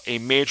also a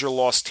major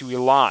loss to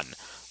Elan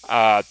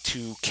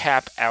to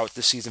cap out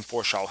the season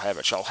for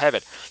Shalhevet.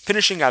 Shalhevet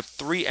finishing at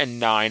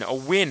 3-9. A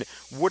win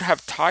would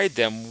have tied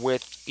them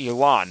with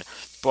Elan,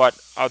 but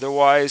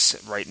otherwise,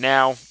 right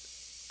now,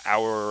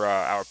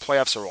 our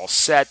playoffs are all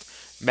set.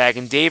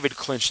 Magen David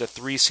clinched a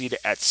 3 seed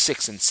at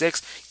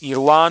 6-6.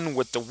 Elan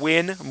with the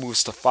win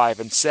moves to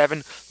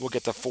 5-7. Will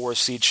get the 4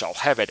 seed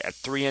Shalhevet at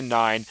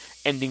 3-9,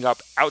 ending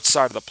up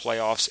outside of the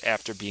playoffs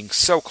after being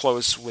so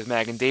close with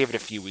Magen David a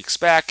few weeks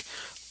back,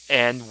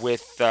 and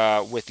with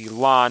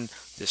Elan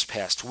this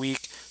past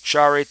week.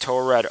 Share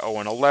Torah at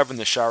 0-11.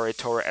 The Share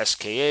Torah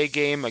SKA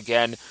game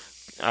again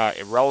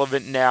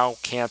irrelevant now,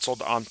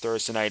 canceled on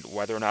Thursday night.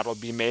 Whether or not it'll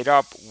be made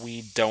up,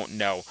 we don't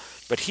know.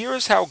 But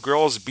here's how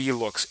Girls B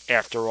looks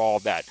after all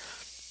that.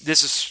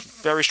 This is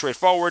very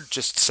straightforward,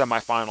 just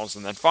semifinals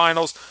and then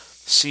finals.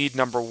 Seed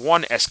number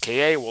 1,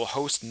 SKA, will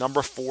host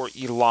number 4,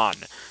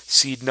 Elan.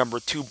 Seed number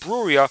 2,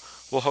 Bruria,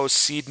 will host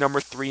seed number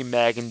 3,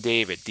 Magen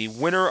David. The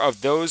winner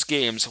of those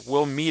games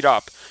will meet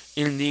up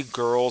in the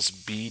Girls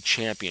B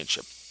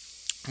Championship.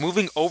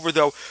 Moving over,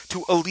 though,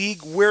 to a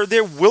league where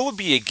there will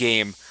be a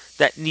game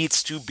that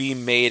needs to be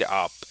made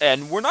up.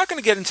 And we're not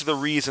going to get into the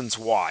reasons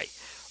why,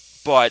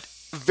 but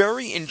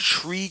very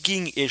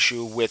intriguing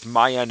issue with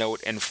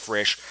Mayanot and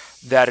Frisch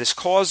that is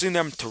causing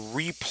them to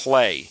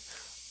replay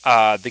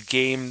a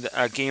game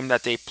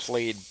that they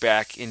played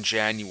back in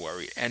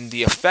January, and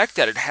the effect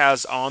that it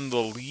has on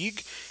the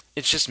league,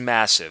 it's just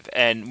massive.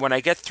 And when I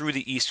get through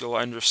the East, you'll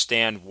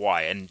understand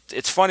why. And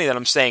it's funny that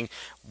I'm saying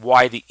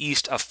why the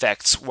East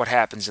affects what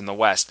happens in the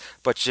West,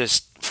 but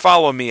just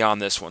follow me on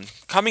this one.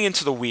 Coming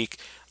into the week,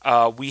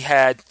 we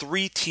had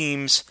 3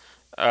 teams.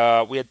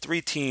 We had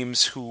 3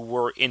 teams who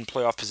were in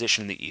playoff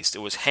position in the East. It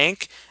was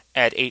Hank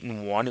at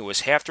 8-1. It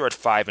was Hafter at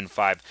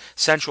 5-5.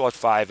 Central at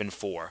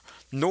 5-4.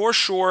 North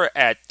Shore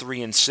at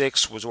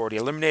 3-6 was already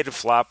eliminated.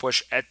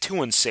 Flatbush at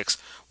 2-6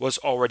 was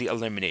already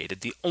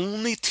eliminated. The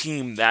only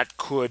team that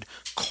could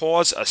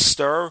cause a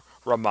stir,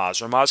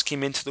 Ramaz. Ramaz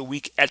came into the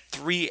week at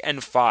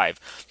 3-5.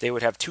 They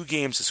would have 2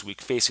 games this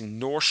week facing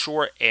North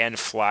Shore and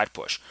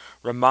Flatbush.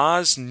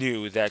 Ramaz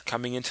knew that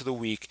coming into the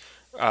week,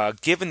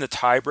 given the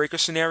tiebreaker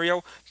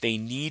scenario, they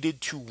needed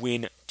to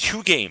win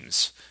 2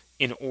 games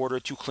in order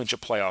to clinch a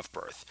playoff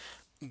berth.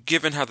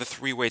 Given how the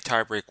 3-way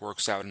tiebreak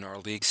works out in our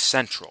league,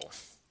 Central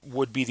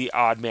would be the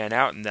odd man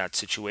out in that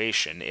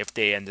situation if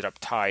they ended up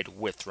tied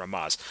with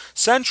Ramaz.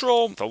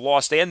 Central, the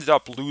loss, they ended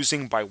up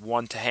losing by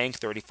 1 to Hank,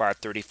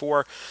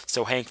 35-34,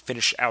 so Hank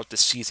finished out the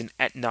season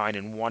at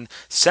 9-1.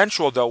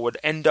 Central, though, would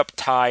end up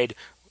tied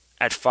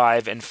at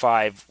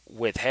 5-5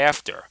 with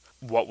Hafter.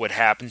 What would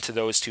happen to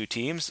those 2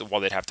 teams?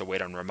 Well, they'd have to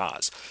wait on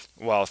Ramaz.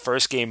 Well,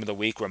 first game of the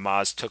week,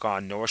 Ramaz took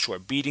on North Shore,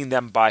 beating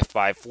them by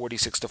 5,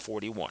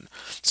 46-41.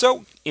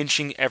 So,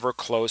 inching ever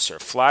closer.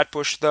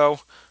 Flatbush,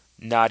 though,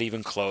 not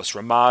even close.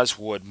 Ramaz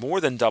would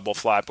more than double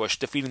Flatbush,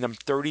 defeating them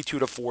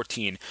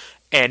 32-14.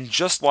 And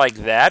just like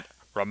that,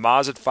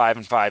 Ramaz at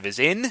 5-5 is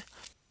in.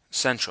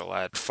 Central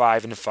at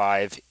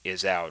 5-5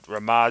 is out.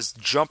 Ramaz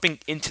jumping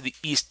into the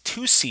East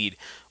 2 seed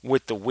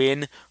with the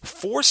win,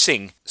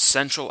 forcing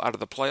Central out of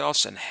the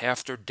playoffs and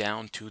Hafter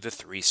down to the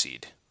 3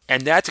 seed.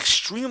 And that's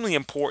extremely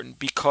important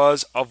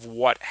because of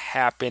what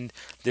happened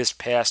this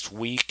past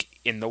week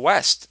in the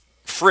West.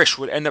 Frisch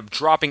would end up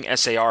dropping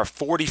SAR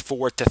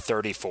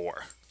 44-34.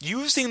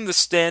 Using the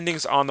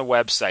standings on the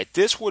website,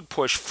 this would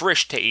push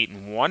Frisch to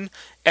 8-1,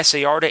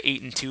 SAR to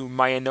 8-2,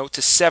 Mayanot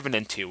to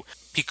 7-2.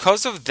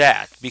 Because of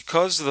that,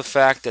 because of the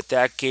fact that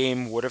that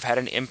game would have had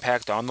an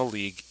impact on the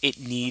league, it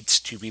needs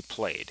to be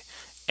played.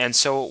 And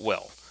so it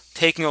will.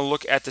 taking a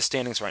look at the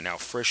standings right now,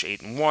 Frisch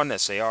 8-1,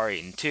 SAR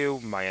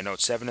 8-2, Maya Note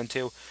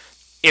 7-2.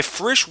 If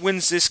Frisch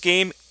wins this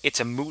game, it's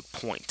a moot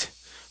point.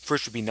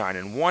 Frisch would be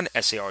 9-1,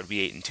 SAR would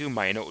be 8-2,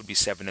 Maya Note would be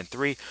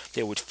 7-3.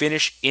 They would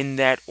finish in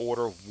that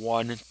order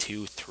 1,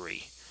 2,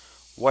 3.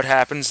 What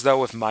happens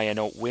though if Maya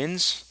Note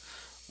wins?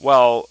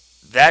 Well,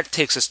 that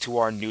takes us to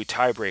our new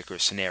tiebreaker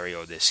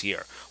scenario this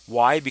year.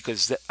 Why?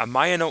 Because a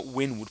Maya Note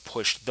win would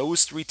push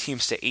those three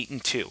teams to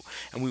 8-2,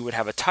 and we would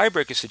have a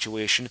tiebreaker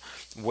situation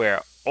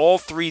where all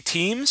three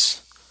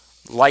teams,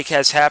 like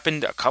has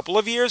happened a couple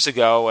of years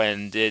ago,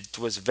 and it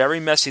was very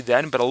messy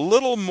then, but a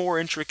little more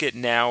intricate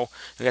now.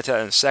 We'll get to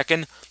that in a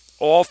second.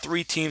 All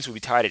three teams would be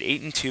tied at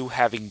 8-2,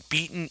 having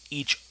beaten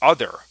each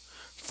other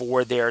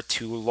for their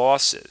 2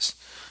 losses.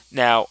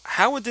 Now,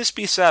 how would this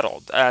be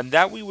settled?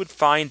 That we would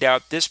find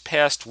out this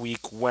past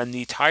week when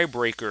the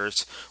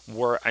tiebreakers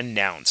were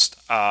announced.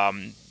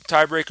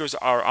 Tiebreakers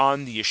are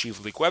on the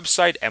Yeshiva League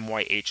website,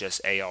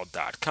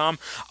 myhsal.com.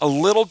 A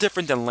little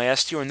different than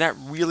last year, and that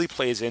really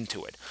plays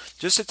into it.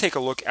 Just to take a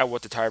look at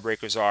what the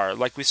tiebreakers are,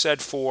 like we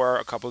said for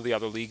a couple of the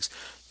other leagues,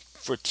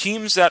 for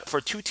two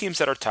teams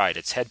that are tied,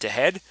 it's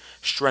head-to-head,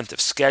 strength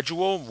of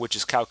schedule, which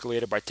is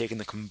calculated by taking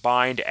the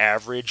combined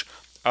average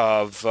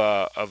of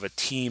a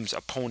team's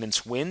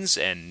opponent's wins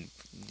and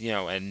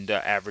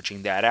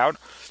averaging that out.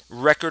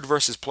 Record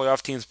versus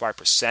playoff teams by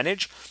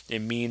percentage.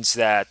 It means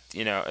that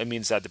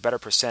the better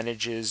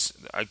percentages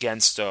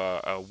against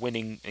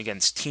winning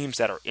against teams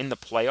that are in the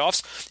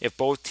playoffs. If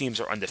both teams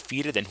are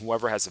undefeated, then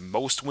whoever has the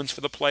most wins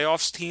for the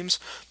playoffs teams.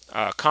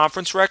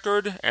 Conference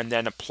record, and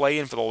then a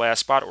play-in for the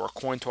last spot or a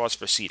coin toss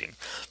for seeding.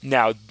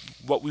 Now,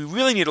 what we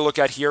really need to look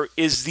at here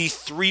is the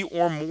 3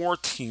 or more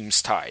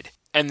teams tied.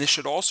 And this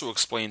should also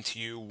explain to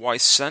you why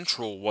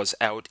Central was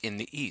out in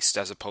the East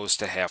as opposed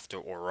to Hafter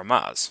or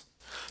Ramaz.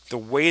 The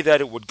way that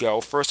it would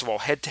go, first of all,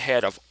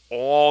 head-to-head of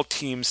all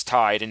teams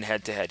tied in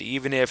head-to-head,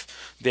 even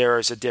if there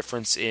is a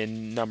difference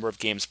in number of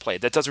games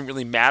played. That doesn't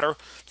really matter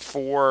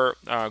for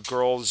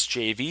girls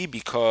JV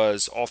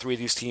because all 3 of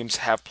these teams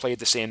have played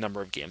the same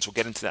number of games. We'll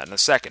get into that in a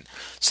second.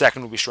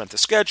 Second will be strength of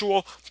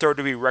schedule. Third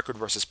will be record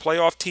versus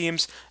playoff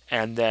teams.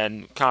 And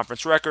then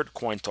conference record,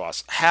 coin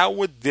toss. How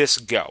would this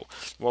go?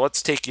 Well,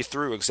 let's take you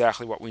through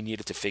exactly what we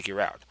needed to figure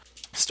out.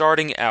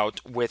 Starting out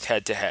with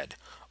head-to-head.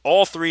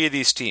 All 3 of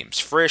these teams,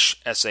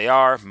 Frisch,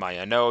 SAR,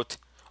 Maya Note,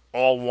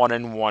 all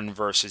 1-1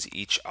 versus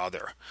each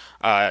other.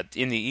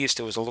 In the East,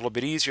 it was a little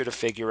bit easier to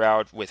figure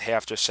out with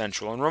Hafter,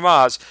 Central, and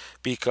Ramaz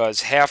because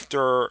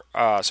Central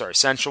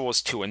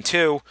was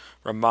 2-2,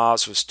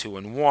 Ramaz was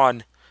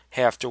 2-1,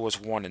 Hafter was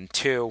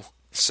 1-2.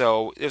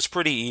 So it was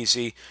pretty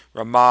easy.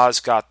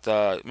 Ramaz got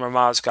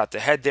the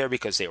head there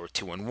because they were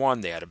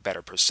 2-1. They had a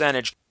better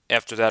percentage.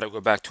 After that, it would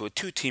go back to a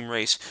 2-team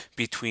race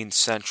between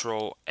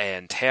Central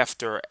and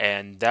Hafter,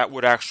 and that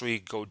would actually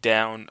go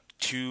down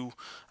to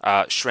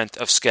strength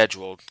of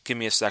schedule. Give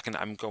me a second.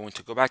 I'm going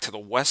to go back to the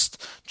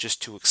West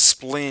just to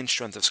explain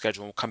strength of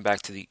schedule. We'll come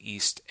back to the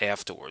East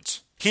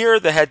afterwards. Here,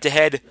 the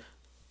head-to-head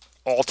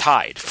all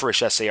tied,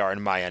 Frisch, SAR,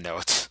 and Maya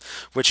Note,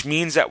 which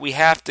means that we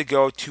have to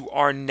go to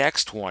our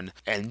next one,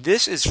 and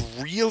this is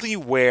really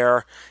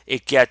where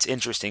it gets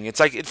interesting. It's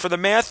like for the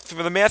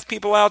math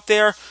people out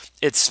there,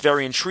 it's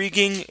very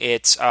intriguing.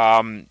 It's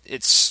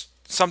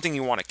something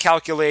you want to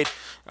calculate.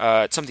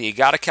 It's something you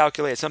got to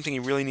calculate. It's something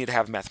you really need to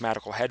have a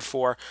mathematical head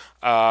for.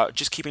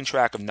 Just keeping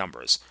track of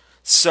numbers.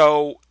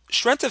 So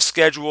strength of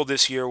schedule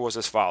this year was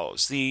as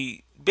follows.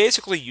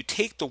 Basically, you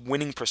take the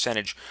winning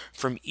percentage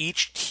from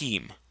each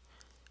team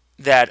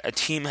that a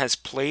team has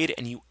played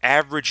and you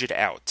average it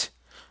out.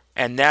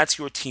 And that's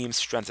your team's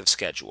strength of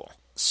schedule.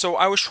 So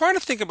I was trying to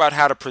think about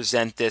how to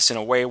present this in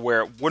a way where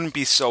it wouldn't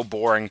be so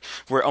boring,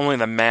 where only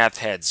the math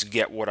heads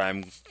get what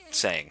I'm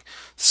saying.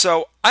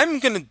 So I'm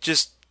going to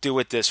just do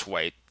it this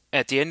way.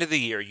 At the end of the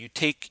year, you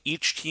take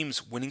each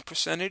team's winning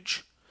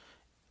percentage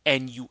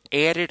and you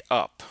add it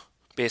up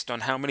based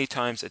on how many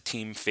times a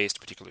team faced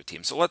a particular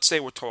team. So let's say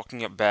we're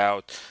talking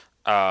about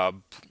Maya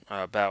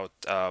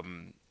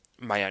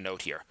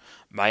Note here.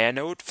 Maya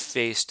Note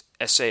faced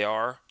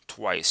SAR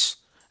twice.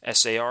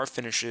 SAR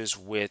finishes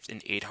with an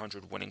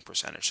 800 winning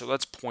percentage. So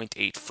that's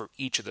 0.8 for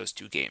each of those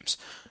 2 games.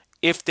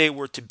 If they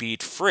were to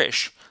beat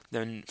Frisch,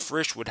 then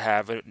Frisch would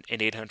have an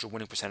 800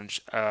 winning percentage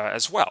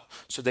as well.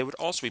 So they would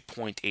also be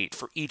 0.8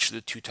 for each of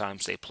the 2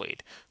 times they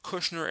played.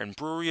 Kushner and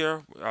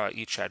Brurier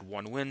each had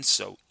 1 win,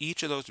 so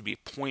each of those would be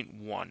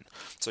 0.1.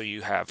 So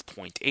you have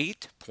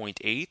 0.8,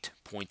 0.8,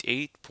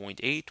 0.8,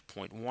 0.8,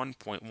 0.1,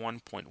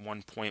 0.1,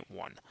 0.1,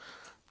 0.1.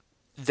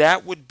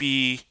 That would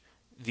be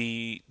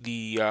the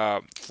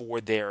for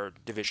their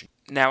division.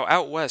 Now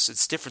out west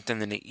it's different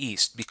than in the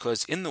East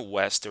because in the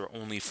West there are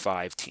only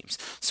 5 teams.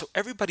 So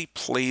everybody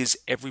plays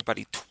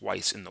everybody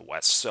twice in the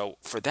West. So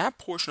for that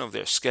portion of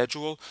their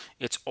schedule,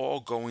 it's all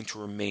going to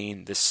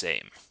remain the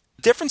same.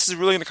 The difference is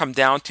really going to come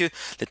down to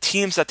the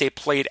teams that they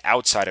played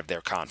outside of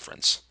their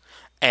conference.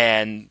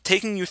 And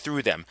taking you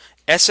through them,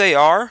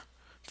 SAR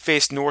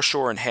faced North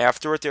Shore and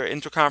Hafter at their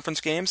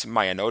interconference games.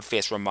 Mayanot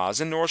faced Ramaz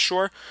and North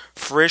Shore.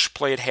 Frisch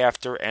played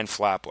Hafter and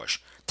Flatbush.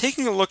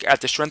 Taking a look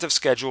at the strength of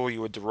schedule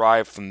you would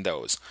derive from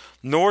those.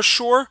 North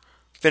Shore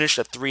finished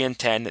at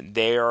 3-10.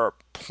 They are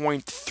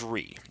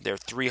 .3. They're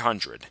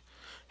 300.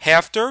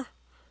 Hafter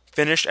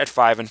finished at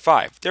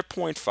 5-5. They're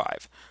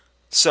 .5.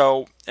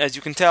 So, as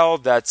you can tell,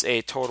 that's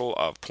a total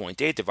of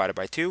 .8 divided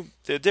by 2.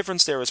 The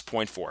difference there is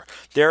 .4.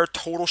 Their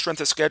total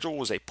strength of schedule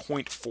was a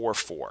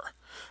 .44.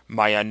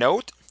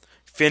 Mayanot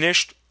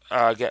faced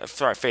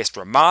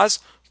Ramaz,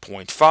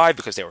 .5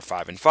 because they were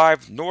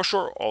 5-5. North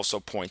Shore also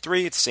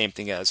 .3. It's the same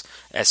thing as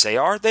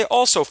SAR. They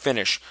also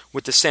finish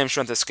with the same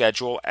strength of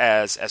schedule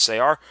as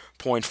SAR,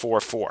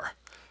 .44.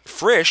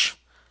 Frisch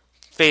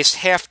faced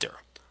Hafter,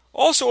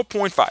 also a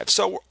 .5.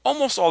 So we're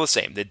almost all the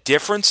same. The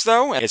difference,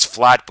 though, is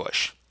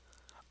Flatbush.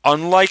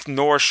 Unlike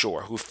North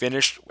Shore, who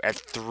finished at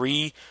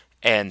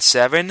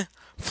 3-7,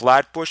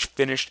 Flatbush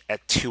finished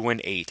at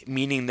 2-8,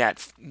 meaning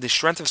that the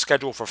strength of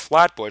schedule for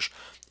Flatbush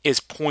is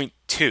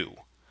 .2,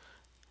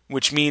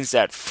 which means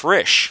that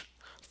Frisch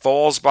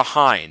falls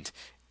behind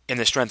in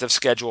the strength of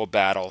schedule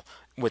battle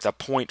with a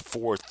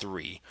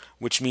 .43,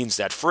 which means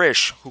that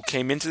Frisch, who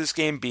came into this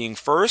game being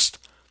first,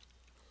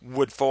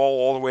 would fall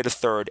all the way to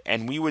third,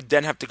 and we would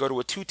then have to go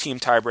to a two-team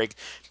tiebreak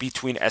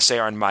between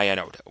SAR and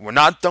Mayanot. We're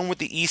not done with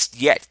the East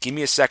yet. Give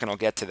me a second, I'll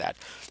get to that.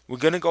 We're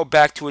going to go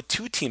back to a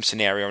two-team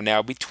scenario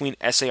now between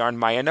SAR and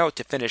Mayanot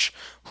to finish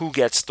who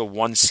gets the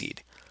 1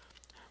 seed.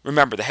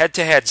 Remember, the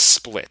head-to-head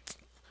split.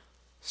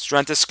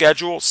 Strength of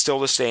schedule, still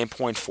the same,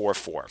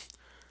 .44.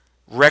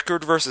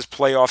 Record versus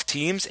playoff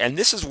teams, and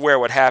this is where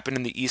what happened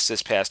in the East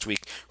this past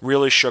week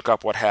really shook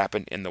up what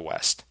happened in the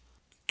West.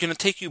 Going to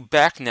take you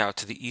back now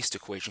to the East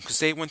equation because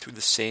they went through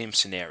the same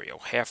scenario,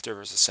 Hafter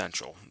versus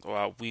Central.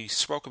 We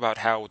spoke about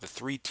how the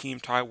 3-team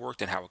tie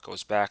worked and how it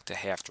goes back to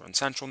Hafter and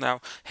Central now.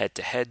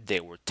 Head-to-head,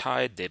 they were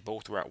tied. They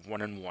both were at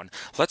 1-1.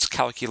 Let's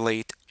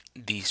calculate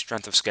the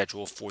strength of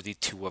schedule for the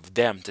two of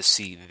them to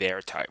see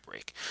their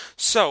tiebreak.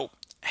 So,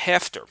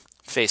 Hafter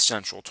faced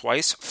Central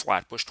twice,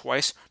 Flatbush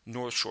twice,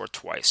 North Shore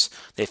twice.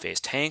 They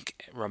faced Hank,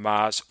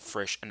 Ramaz,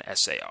 Frisch, and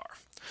SAR.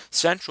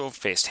 Central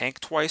faced Hank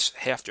twice,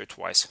 Hafter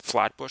twice,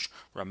 Flatbush,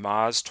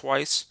 Ramaz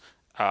twice,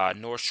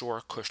 North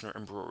Shore, Kushner,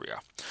 and Breweria.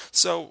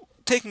 So,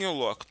 taking a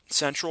look,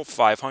 Central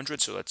 500,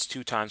 so that's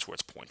 2 times where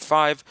it's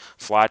 .5,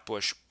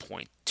 Flatbush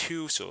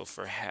 0.2, so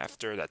for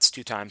Hafter that's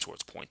 2 times where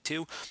it's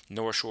 .2,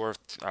 North Shore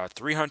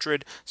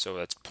 300, so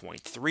that's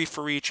 .3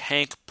 for each,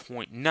 Hank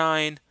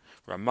 0.9,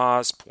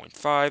 Ramaz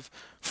 0.5,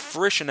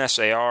 Frisch and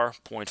SAR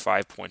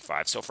 0.5,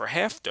 0.5. So for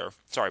Hafter,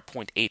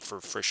 0.8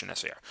 for Frisch and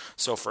SAR.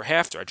 So for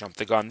Hafter, I jumped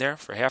the gun there.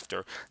 For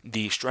Hafter,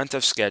 the strength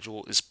of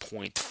schedule is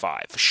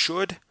 0.5.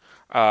 Should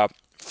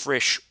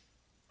Frisch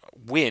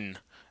win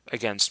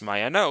against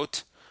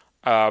Mayanot,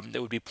 it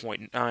would be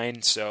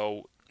 0.9.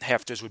 So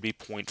Hafter's would be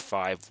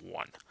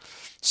 0.51.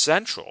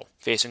 Central,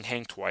 facing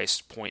Hank twice,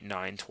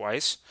 0.9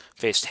 twice.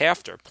 Faced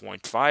Hafter,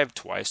 0.5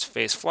 twice.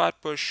 Faced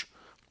Flatbush,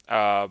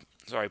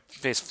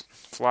 faced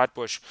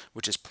Flatbush,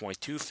 which is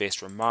 0.2,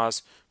 faced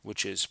Ramaz,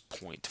 which is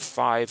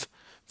 0.5,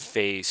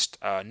 faced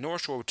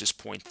North Shore, which is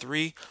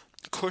 0.3.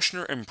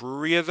 Kushner and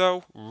Breweria,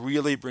 though,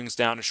 really brings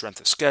down the strength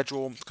of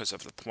schedule because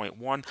of the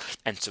 0.1,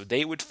 and so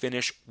they would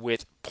finish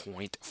with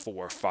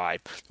 0.45,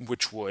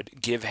 which would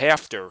give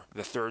Hafter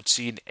the 3rd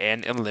seed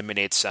and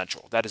eliminate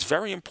Central. That is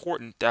very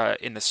important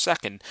in a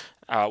second.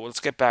 Let's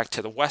get back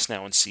to the West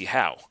now and see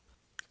how.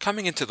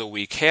 Coming into the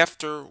week,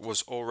 Hafter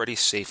was already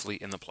safely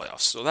in the playoffs,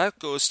 so that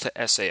goes to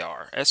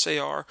SAR.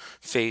 SAR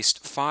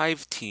faced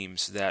 5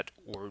 teams that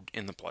were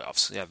in the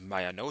playoffs. They have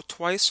Mayanot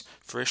twice,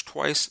 Frisch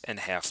twice, and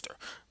Hafter,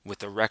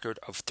 with a record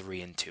of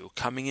 3-2.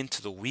 Coming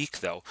into the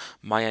week, though,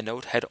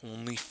 Mayanot had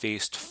only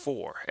faced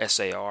 4,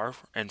 SAR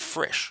and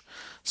Frisch,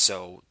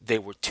 so they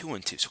were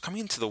 2-2. So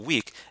coming into the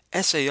week,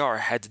 SAR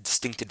had the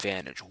distinct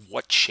advantage.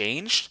 What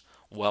changed?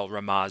 Well,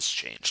 Ramaz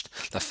changed.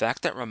 The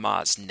fact that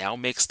Ramaz now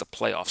makes the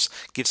playoffs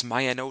gives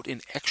Mayanot an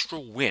extra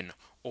win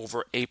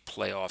over a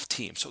playoff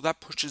team. So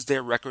that pushes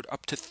their record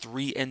up to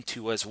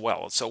 3-2 as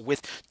well. So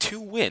with 2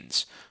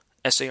 wins,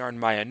 SAR and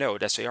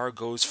Mayanot, SAR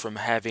goes from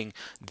having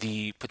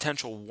the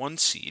potential 1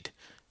 seed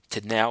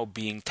to now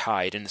being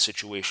tied in a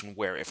situation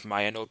where if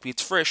Mayanot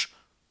beats Frisch,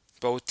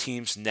 both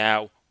teams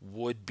now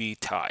would be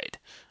tied.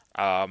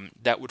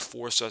 That would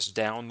force us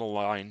down the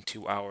line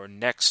to our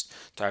next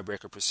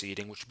tiebreaker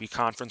proceeding, which would be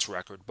conference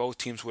record. Both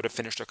teams would have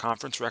finished a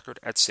conference record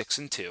at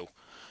 6-2,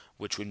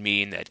 which would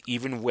mean that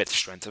even with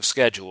strength of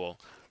schedule,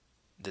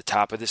 the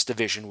top of this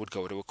division would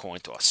go to a coin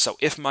toss. So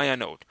if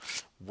Mayanot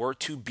were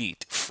to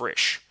beat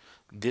Frisch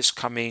this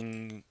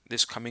coming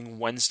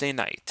Wednesday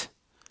night,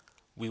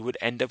 we would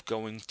end up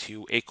going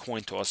to a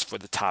coin toss for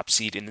the top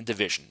seed in the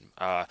division.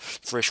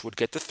 Frisch would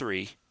get the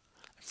 3.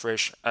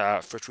 Frisch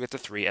would get the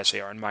 3.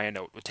 SAR and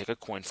Mayanot would take a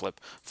coin flip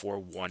for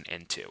 1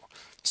 and 2.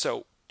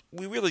 So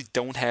we really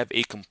don't have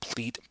a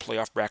complete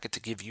playoff bracket to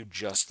give you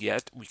just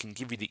yet. We can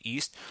give you the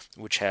East,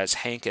 which has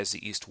Hank as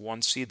the East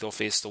 1 seed. They'll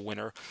face the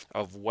winner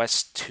of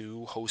West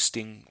 2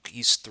 hosting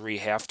East 3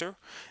 Hafter.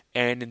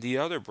 And in the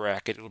other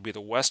bracket, it'll be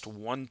the West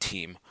 1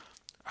 team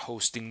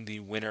hosting the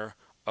winner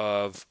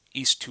of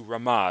East to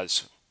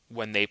Ramaz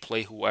when they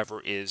play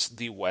whoever is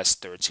the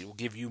West third seed. We'll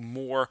give you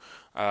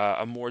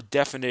a more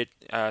definite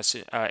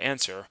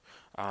answer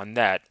on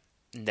that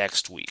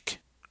next week.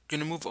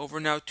 Going to move over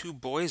now to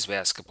boys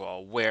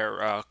basketball,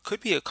 where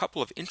could be a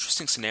couple of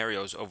interesting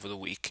scenarios over the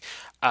week.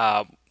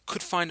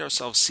 Could find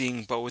ourselves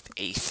seeing both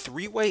a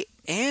three-way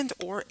and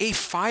or a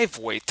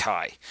five-way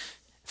tie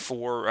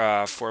for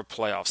a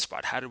playoff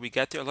spot. How did we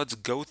get there? Let's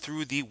go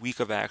through the week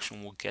of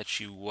action. We'll get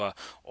you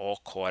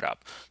all caught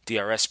up.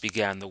 DRS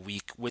began the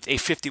week with a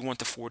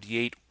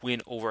 51-48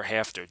 win over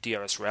Hafter.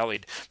 DRS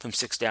rallied from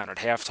 6 down at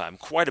halftime.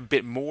 Quite a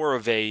bit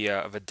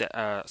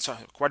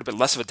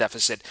less of a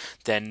deficit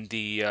than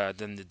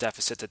the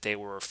deficit that they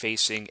were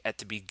facing at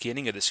the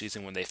beginning of the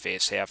season when they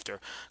faced Hafter.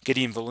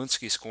 Gideon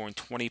Valinsky scoring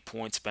 20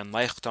 points. Ben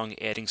Leichtung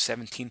adding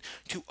 17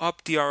 to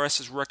up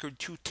DRS's record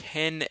to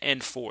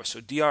 10-4.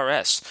 So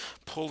DRS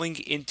pulling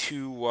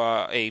into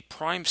a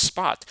prime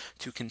spot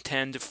to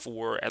contend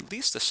for at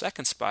least the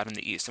second spot in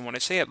the East. And when I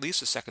say at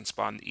least the second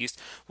spot in the East,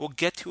 we'll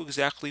get to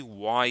exactly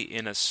why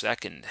in a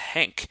second.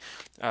 Hank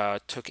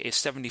took a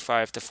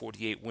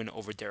 75-48 win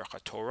over Derek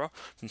Hatorah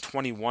from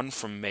 21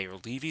 from Mayor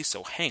Levy.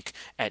 So Hank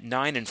at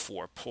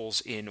 9-4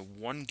 pulls in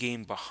one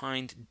game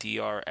behind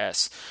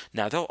DRS.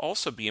 Now they'll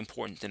also be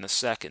important in a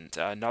second.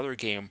 Another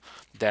game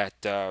that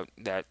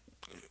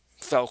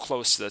fell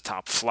close to the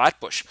top.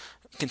 Flatbush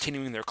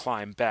continuing their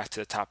climb back to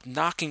the top,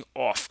 knocking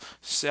off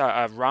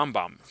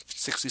Rambam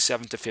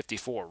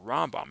 67-54.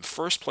 Rambam,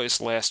 first place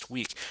last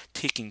week,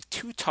 taking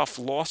two tough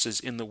losses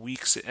in the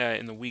weeks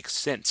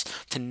since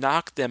to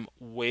knock them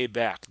way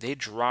back. They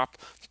drop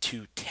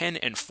to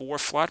 10-4.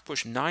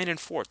 Flatbush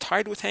 9-4,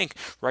 tied with Hank,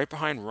 right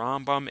behind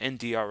Rambam and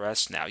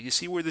DRS. Now you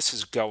see where this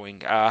is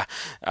going.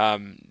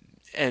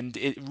 And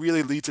it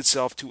really leads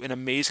itself to an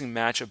amazing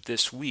matchup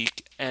this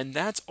week, and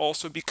that's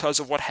also because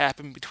of what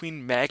happened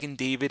between Magen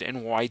David and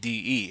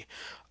YDE.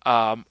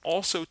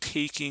 Also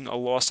taking a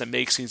loss that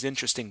makes things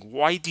interesting,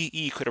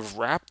 YDE could have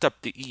wrapped up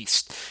the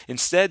East.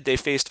 Instead, they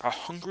faced a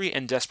hungry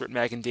and desperate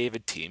Magen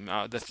David team.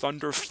 The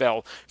Thunder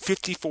fell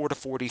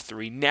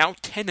 54-43, now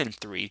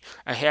 10-3,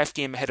 a half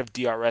game ahead of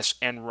DRS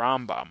and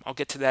Rambam. I'll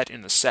get to that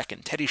in a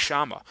second. Teddy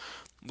Shama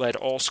led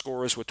all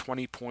scorers with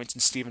 20 points,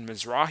 and Steven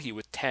Mizrahi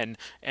with 10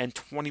 and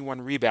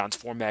 21 rebounds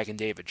for Magen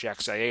David. Jack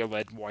Zayeh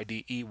led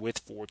YDE with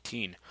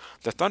 14.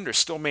 The Thunder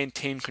still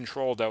maintain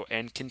control, though,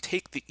 and can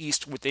take the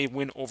East with a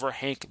win over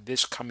Hank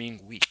this coming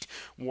week.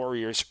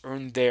 Warriors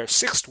earned their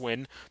sixth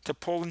win to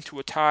pull into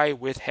a tie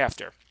with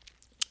Hafter.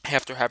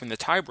 After having the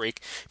tiebreak,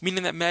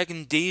 meaning that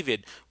Magen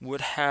David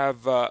would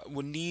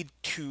need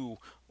to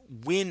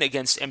win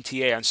against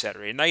MTA on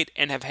Saturday night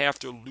and have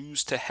to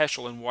lose to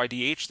Heschel and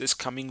YDH this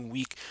coming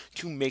week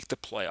to make the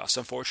playoffs.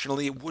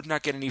 Unfortunately, it would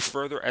not get any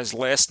further as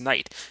last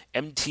night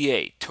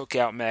MTA took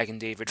out Magen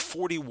David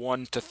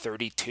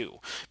 41-32,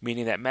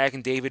 meaning that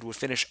Magen David would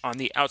finish on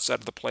the outside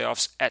of the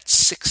playoffs at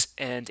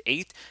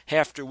 6-8.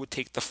 Hafter would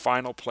take the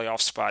final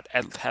playoff spot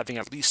at having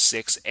at least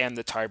 6 and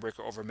the tiebreaker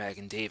over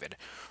Magen David.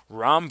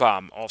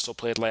 Rambam also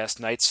played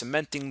last night,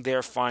 cementing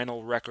their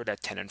final record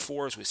at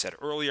 10-4, as we said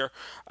earlier.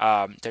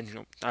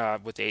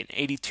 With an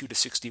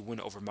 82-60 win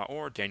over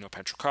Maor, Daniel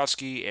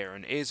Petrukowski,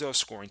 Aaron Azo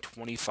scoring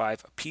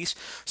 25 apiece.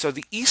 So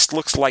the East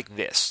looks like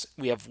this.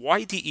 We have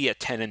YDE at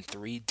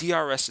 10-3,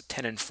 DRS at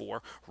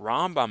 10-4,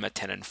 Rambam at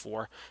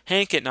 10-4,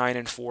 Hank at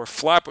 9-4,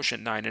 Flatbush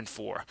at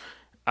 9-4.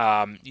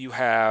 You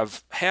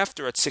have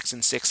Hafter at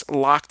 6-6,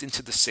 locked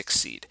into the 6th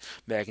seed.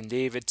 Magen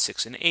David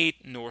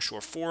 6-8, North Shore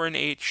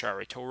 4-8,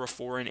 Shari Torah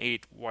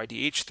 4-8,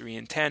 YDH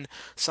 3-10,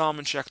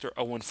 Solomon Schechter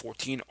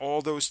 0-14.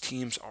 All those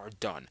teams are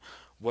done.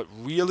 What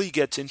really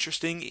gets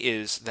interesting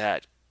is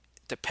that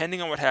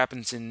depending on what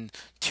happens in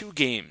two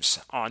games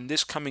on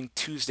this coming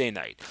Tuesday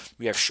night,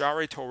 we have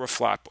Shari Torah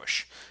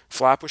Flatbush.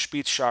 Flatbush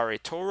beats Shari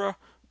Torah.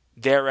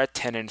 They're at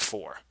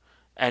 10-4.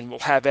 And we'll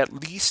have at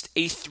least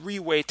a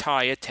three-way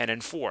tie at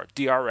 10-4,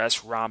 DRS,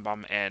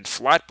 Rambam, and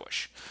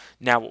Flatbush.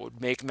 Now, what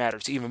would make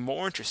matters even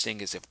more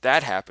interesting is if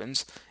that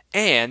happens,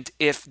 and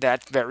if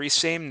that very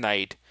same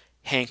night,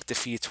 Hank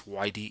defeats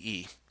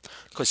YDE.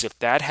 Because if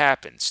that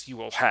happens, you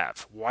will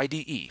have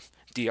YDE,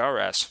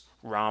 DRS,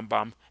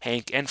 Rambam,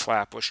 Hank, and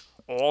Flatbush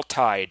all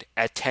tied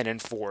at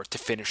 10-4 to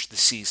finish the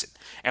season.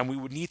 And we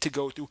would need to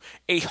go through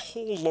a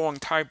whole long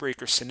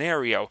tiebreaker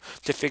scenario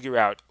to figure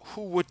out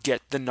who would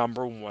get the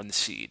number 1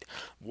 seed.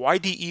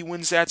 YDE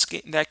wins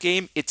that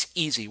game. It's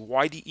easy.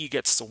 YDE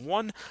gets the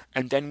 1,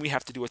 and then we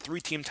have to do a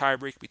 3-team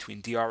tiebreak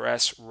between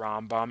DRS,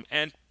 Rambam,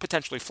 and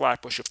potentially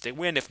Flatbush if they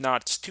win. If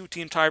not, it's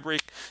 2-team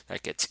tiebreak.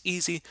 That gets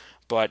easy,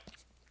 but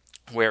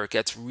where it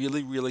gets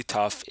really, really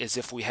tough is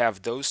if we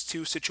have those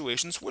two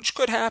situations, which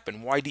could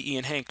happen. YDE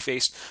and Hank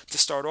faced to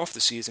start off the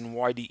season.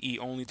 YDE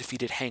only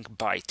defeated Hank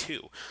by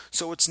 2.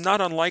 So it's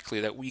not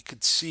unlikely that we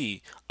could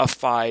see a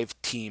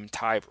 5-team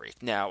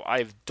tiebreak. Now,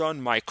 I've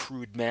done my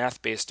crude math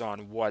based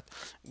on what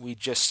we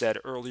just said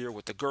earlier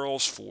with the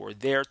girls for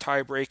their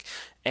tiebreak.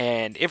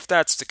 And if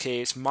that's the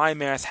case, my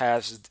math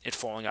has it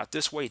falling out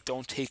this way.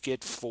 Don't take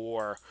it take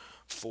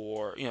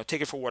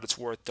it for what it's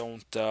worth.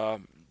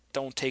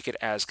 don't take it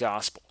as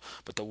gospel.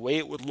 But the way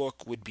it would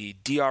look would be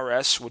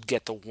DRS would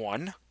get the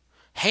 1,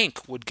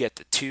 Hank would get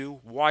the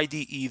 2,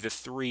 YDE the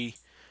 3,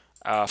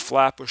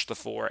 Flatbush the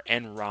 4,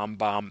 and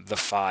Rambam the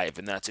 5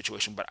 in that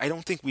situation. But I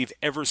don't think we've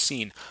ever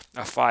seen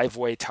a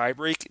 5-way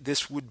tiebreak.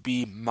 This would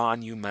be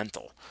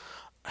monumental.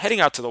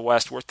 Heading out to the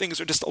West, where things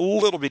are just a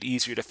little bit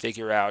easier to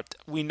figure out,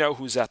 we know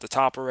who's at the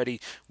top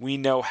already. We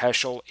know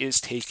Heschel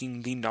is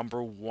taking the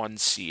number 1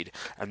 seed,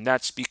 and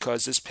that's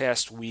because this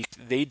past week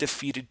they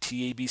defeated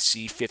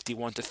TABC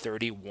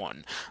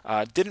 51-31.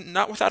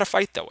 Not without a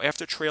fight though.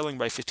 After trailing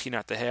by 15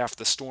 at the half,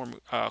 the Storm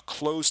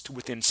closed to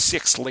within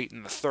 6 late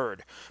in the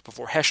third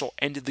before Heschel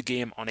ended the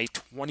game on a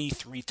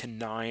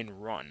 23-9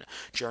 run.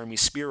 Jeremy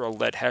Spiro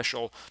led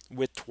Heschel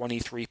with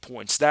 23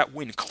 points. That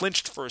win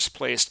clinched first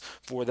place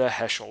for the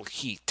Heschel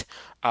Heat.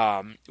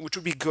 Which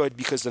would be good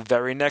because the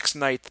very next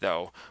night,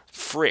 though,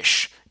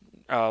 Frisch,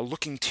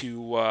 looking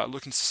to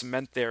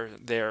cement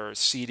their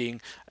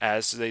seeding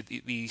as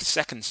the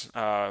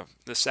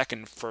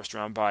second first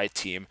round bye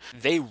team,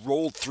 they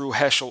rolled through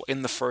Heschel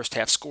in the first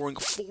half, scoring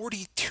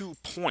 42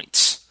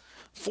 points.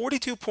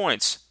 42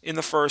 points in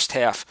the first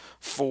half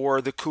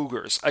for the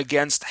Cougars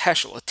against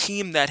Heschel, a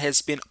team that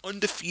has been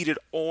undefeated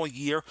all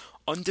year,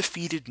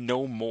 undefeated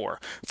no more.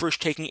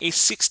 First taking a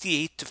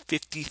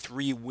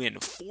 68-53 win.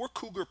 4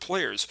 Cougar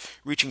players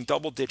reaching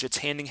double digits,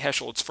 handing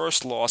Heschel its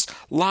first loss,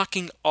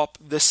 locking up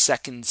the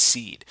second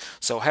seed.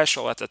 So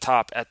Heschel at the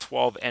top at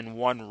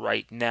 12-1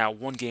 right now.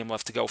 1 game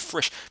left to go.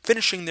 Frisch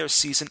finishing their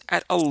season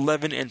at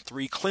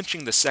 11-3,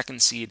 clinching the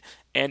second seed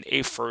and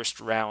a first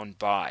round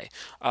bye.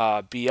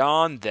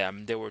 Beyond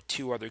them, there were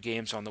 2 other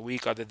games on the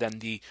week other than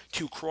the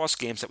 2 cross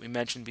games that we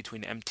mentioned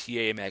between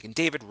MTA and Mag and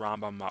David,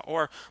 Rambam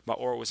Maor.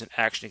 Maor was in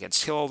action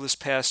against Hillel this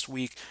past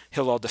week.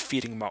 Hillel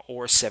defeating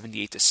Maor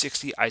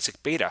 78-60.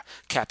 Isaac Beta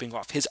capping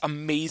off his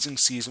amazing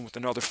season with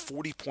another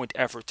 40-point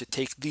effort to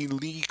take the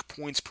league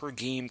points per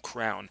game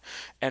crown.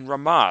 And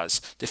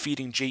Ramaz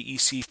defeating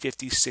JEC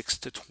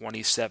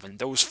 56-27.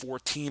 Those 4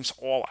 teams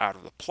all out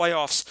of the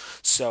playoffs,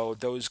 so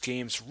those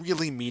games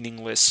really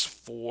meaningless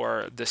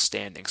for the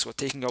standings. So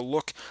taking a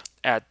look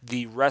at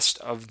the rest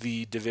of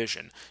the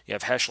division, you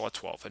have Heschel at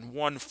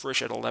 12-1,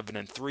 Frisch at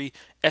 11-3,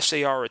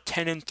 SAR at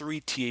 10-3,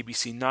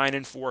 TABC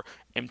 9-4,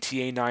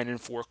 MTA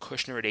 9-4,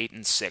 Kushner at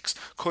 8-6.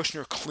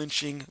 Kushner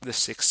clinching the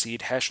 6th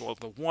seed, Heschel at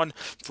the 1,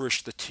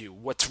 Frisch the 2.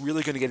 What's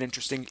really going to get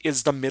interesting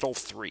is the middle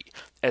 3,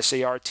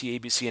 SAR,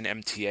 TABC, and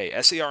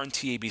MTA. SAR and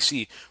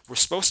TABC were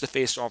supposed to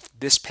face off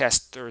this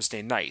past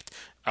Thursday night.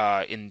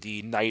 In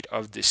the night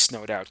of the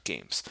snowed out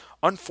games.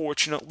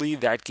 Unfortunately,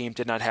 that game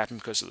did not happen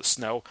because of the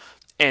snow,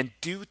 and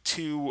due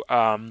to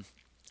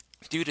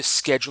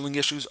scheduling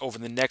issues over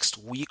the next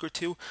week or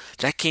 2,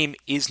 that game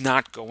is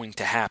not going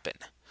to happen.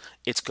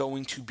 It's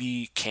going to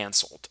be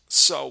canceled.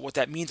 So what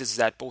that means is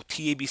that both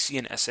TABC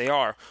and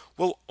SAR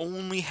will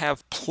only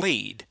have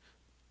played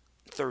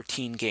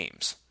 13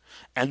 games.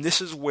 And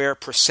this is where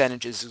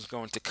percentages is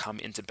going to come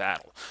into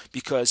battle,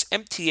 because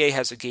MTA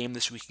has a game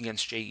this week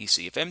against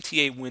JEC. If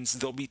MTA wins,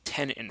 they'll be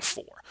 10-4.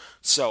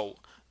 So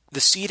the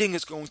seeding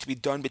is going to be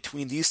done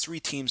between these 3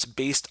 teams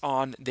based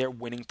on their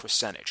winning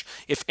percentage.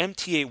 If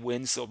MTA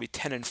wins, they'll be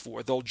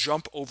 10-4. They'll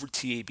jump over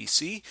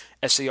TABC.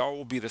 SAR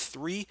will be the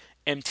 3.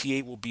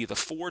 MTA will be the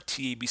 4.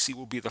 TABC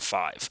will be the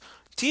 5.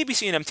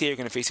 TABC and MTA are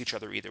going to face each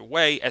other either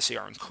way.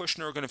 SAR and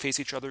Kushner are going to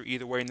face each other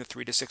either way in the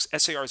 3-6.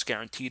 SAR is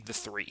guaranteed the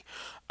 3.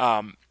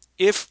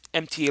 If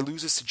MTA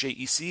loses to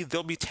JEC,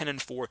 they'll be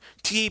 10-4.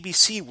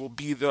 TABC will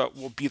be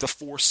the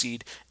 4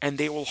 seed, and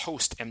they will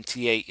host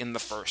MTA in the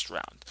first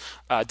round.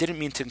 Didn't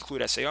mean to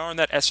include SAR in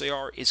that.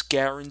 SAR is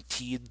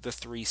guaranteed the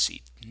 3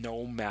 seed,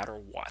 no matter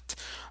what.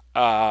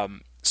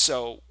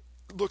 So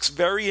looks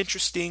very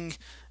interesting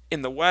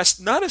in the West,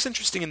 not as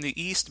interesting in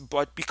the East,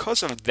 but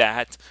because of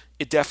that,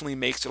 it definitely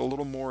makes it a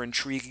little more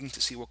intriguing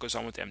to see what goes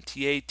on with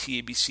MTA.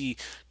 TABC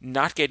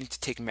not getting to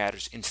take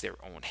matters into their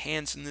own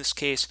hands in this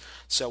case,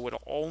 so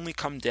it'll only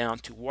come down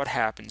to what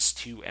happens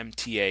to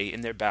MTA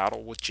in their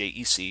battle with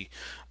JEC.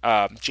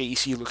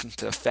 JEC looking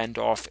to fend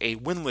off a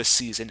winless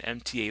season,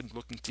 MTA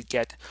looking to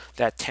get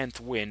that 10th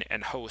win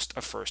and host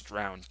a first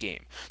round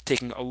game.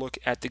 Taking a look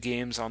at the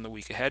games on the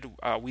week ahead,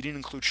 we didn't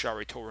include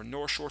Shari Torah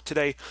North Shore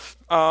today.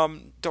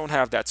 Don't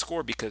have that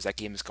score because that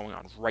game is going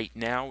on right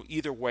now.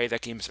 Either way,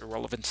 that game is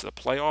irrelevant to the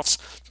playoffs.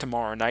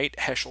 Tomorrow night,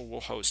 Heschel will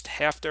host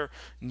Hafter.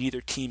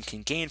 Neither team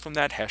can gain from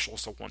that.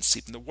 Heschel's the 1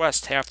 seed in the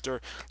West, Hafter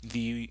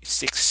the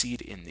 6th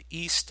seed in the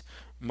East.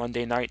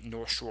 Monday night,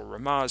 North Shore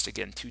Ramaz.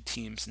 Again, 2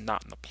 teams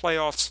not in the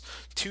playoffs.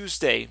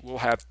 Tuesday, we'll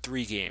have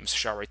 3 games,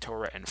 Shari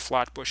Torah and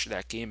Flatbush.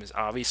 That game is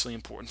obviously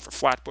important for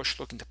Flatbush,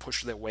 looking to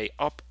push their way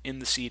up in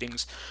the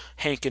seedings.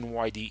 Hank and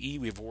YDE,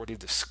 we've already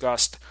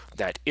discussed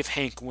that if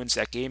Hank wins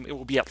that game, it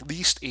will be at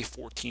least a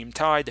 4-team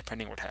tie,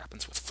 depending on what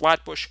happens with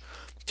Flatbush.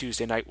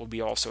 Tuesday night will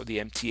be also the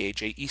MTA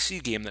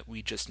JEC game that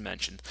we just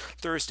mentioned.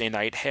 Thursday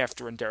night,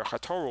 Hafter and Derek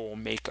HaTorah will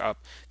make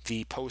up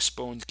the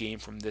postponed game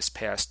from this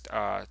past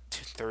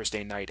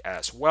Thursday night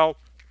as well.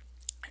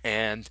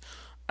 And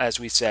As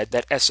we said,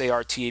 that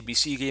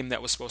SAR-TABC game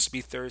that was supposed to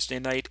be Thursday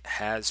night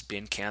has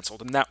been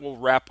canceled, and that will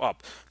wrap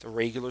up the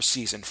regular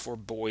season for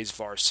boys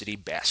varsity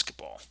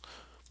basketball.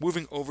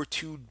 Moving over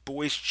to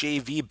boys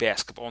JV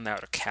basketball now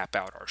to cap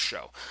out our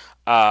show.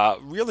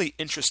 Really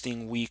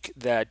interesting week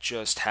that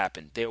just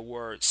happened. There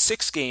were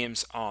 6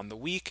 games on the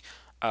week,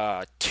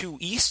 2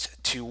 East,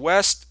 2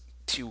 West,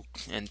 two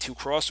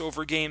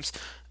crossover games,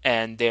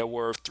 and there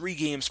were 3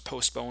 games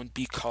postponed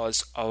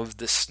because of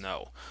the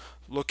snow.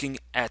 Looking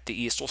at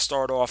the East, we'll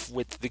start off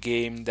with the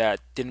game that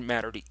didn't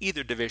matter to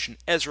either division.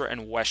 Ezra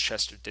and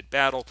Westchester did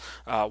battle.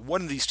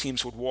 One of these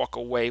teams would walk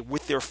away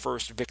with their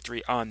first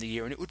victory on the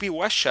year, and it would be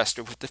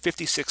Westchester with the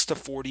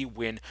 56-40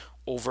 win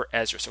over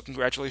Ezra. So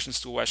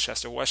congratulations to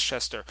Westchester.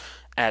 Westchester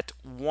at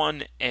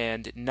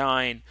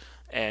 1-9.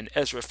 And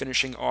Ezra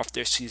finishing off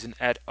their season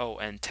at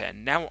 0-10.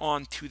 Now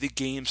on to the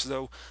games,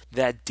 though,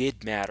 that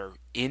did matter.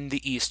 In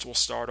the East, we'll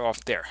start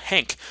off there.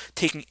 Hank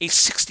taking a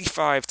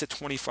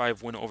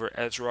 65-25 win over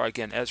Ezra.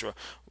 Again, Ezra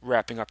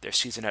wrapping up their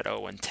season at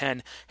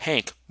 0-10.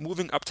 Hank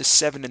moving up to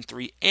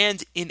 7-3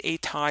 and in a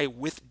tie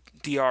with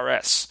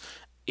DRS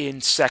in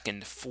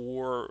second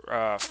for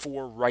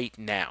right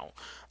now.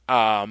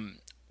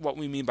 What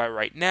we mean by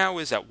right now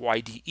is that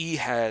YDE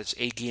has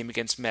a game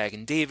against Mag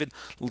and David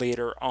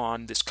later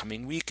on this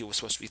coming week. It was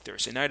supposed to be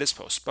Thursday night, it's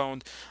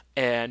postponed,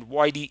 and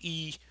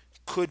YDE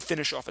could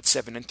finish off at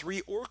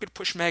 7-3, or it could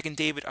push Mag and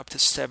David up to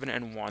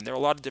 7-1. There are a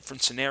lot of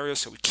different scenarios,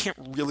 so we can't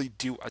really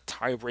do a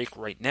tiebreak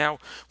right now.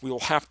 We will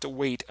have to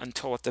wait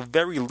until at the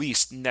very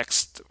least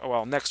next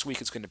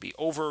week is going to be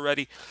over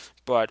already,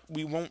 but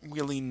we won't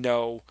really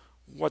know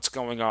what's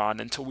going on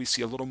until we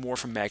see a little more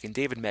from Mag and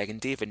David. Mag and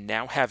David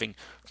now having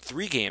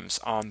 3 games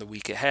on the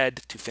week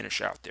ahead to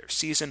finish out their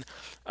season.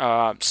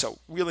 So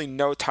really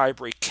no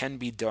tiebreak can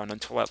be done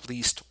until at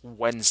least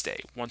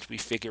Wednesday, once we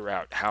figure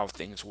out how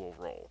things will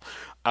roll.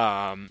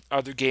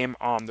 Other game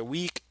on the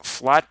week,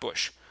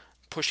 Flatbush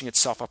pushing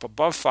itself up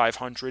above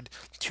 500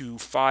 to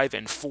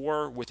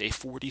 5-4 with a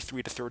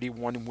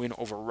 43-31 win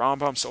over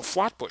Rambam. So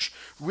Flatbush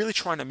really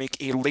trying to make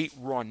a late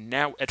run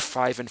now at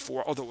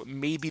 5-4, although it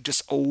may be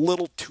just a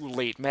little too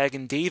late. Mag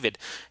and David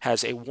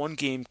has a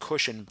 1-game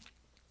cushion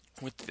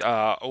with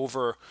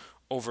over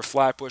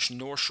Flatbush.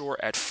 North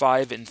Shore at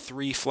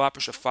 5-3,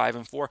 Flatbush at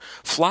 5-4.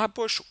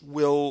 Flatbush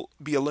will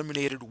be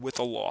eliminated with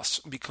a loss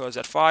because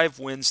at 5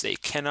 wins they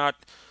cannot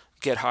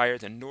get higher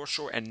than North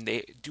Shore, and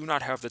they do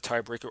not have the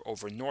tiebreaker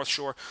over North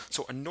Shore.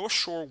 So a North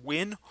Shore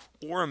win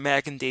or a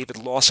Mag and David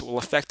loss will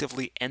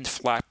effectively end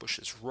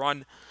Flatbush's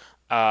run.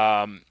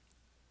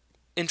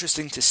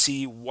 Interesting to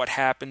see what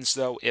happens,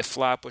 though, if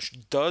Flatbush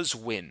does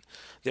win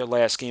their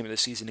last game of the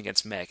season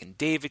against Mag and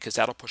David, because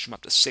that'll push them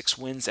up to 6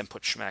 wins and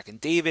push Mag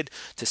and David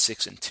to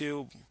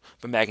 6-2.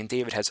 But Mag and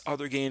David has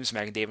other games.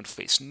 Mag and David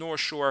face North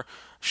Shore.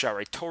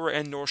 Shari Torah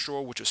and North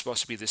Shore, which was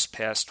supposed to be this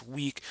past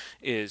week,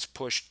 is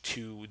pushed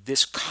to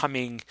this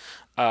coming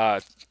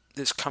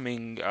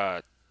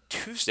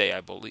Tuesday,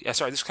 I believe.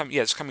 This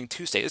coming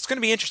Tuesday. It's going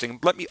to be interesting.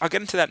 I'll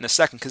get into that in a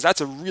second because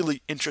that's a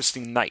really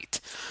interesting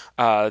night.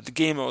 The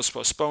game that was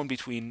postponed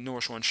between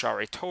North Shore and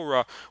Shari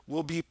Torah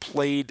will be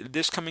played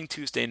this coming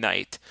Tuesday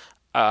night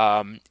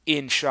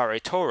in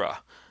Shari Torah.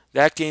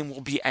 That game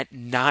will be at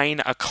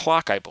 9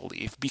 o'clock, I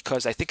believe,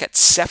 because I think at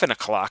 7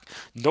 o'clock,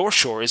 North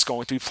Shore is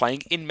going to be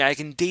playing in Mag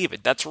and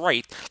David. That's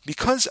right.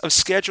 Because of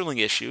scheduling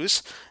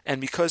issues, and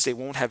because they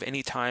won't have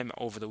any time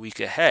over the week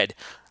ahead,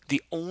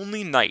 the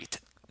only night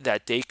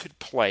that they could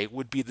play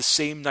would be the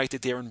same night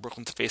that they're in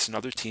Brooklyn to face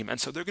another team, and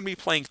so they're going to be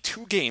playing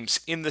 2 games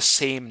in the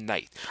same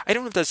night. I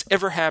don't know if that's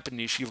ever happened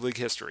in Yeshiva League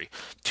history.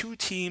 2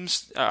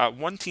 teams,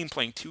 one team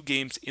playing 2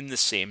 games in the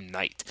same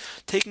night.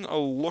 Taking a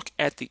look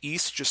at the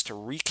East, just to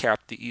recap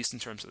the East in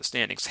terms of the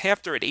standings.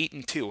 Hafter at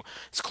 8-2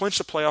 has clinched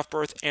a playoff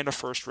berth and a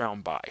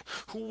first-round bye.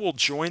 Who will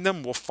join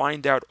them? We'll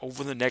find out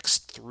over the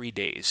next 3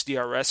 days.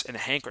 DRS and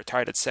Hank are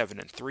tied at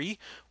 7-3.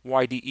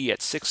 YDE at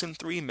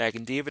 6-3, Mag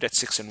and David at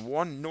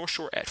 6-1, North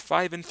Shore at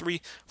 5-3,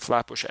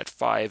 Flatbush at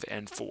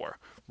 5-4.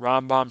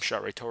 Rambam,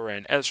 Shari Torah,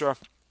 and Ezra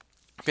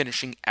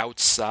finishing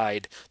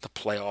outside the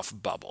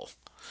playoff bubble.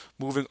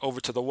 Moving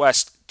over to the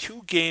West,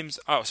 2 games.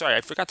 Oh, sorry,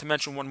 I forgot to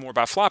mention one more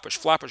about Flatbush.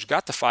 Flatbush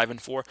got to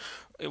 5-4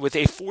 with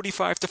a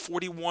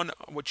 45-41,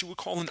 what you would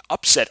call an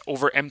upset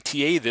over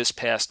MTA this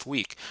past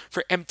week.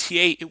 For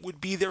MTA, it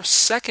would be their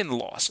second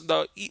loss.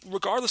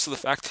 Regardless of the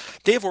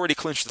fact they've already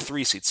clinched the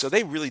 3 seed, so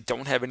they really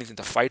don't have anything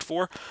to fight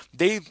for.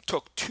 They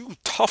took 2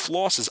 tough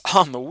losses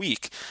on the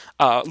week,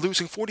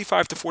 losing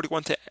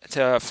 45-41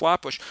 to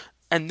Flatbush,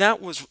 and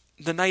that was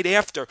the night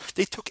after,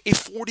 they took a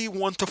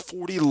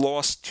 41-40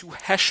 loss to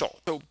Heschel.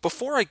 So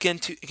before I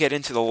get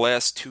into the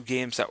last 2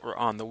 games that were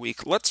on the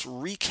week, let's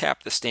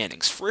recap the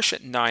standings. Frisch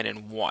at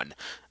 9-1,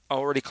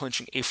 already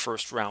clinching a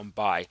first-round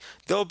bye.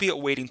 They'll be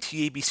awaiting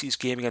TABC's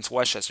game against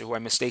Westchester, who I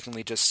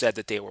mistakenly just said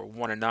that they were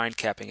 1-9,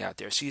 capping out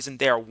their season.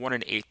 They are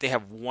 1-8. They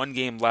have 1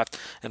 game left,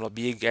 and it'll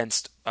be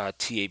against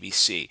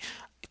TABC.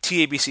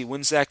 TABC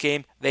wins that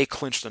game. They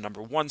clinch the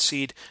number 1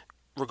 seed.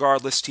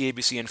 Regardless,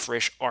 TABC and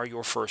Frisch are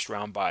your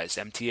first-round buys.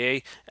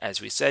 MTA,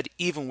 as we said,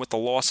 even with the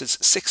losses,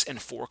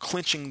 6-4,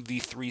 clinching the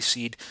 3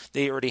 seed.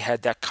 They already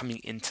had that coming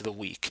into the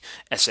week.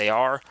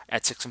 SAR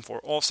at 6-4,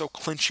 also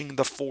clinching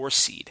the 4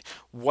 seed.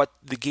 What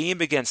the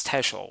game against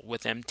Heschel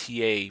with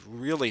MTA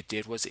really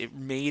did was it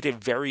made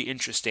it very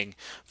interesting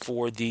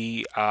for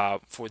the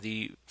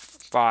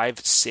 5,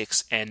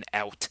 6, and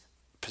out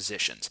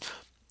positions.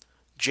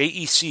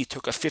 JEC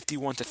took a 50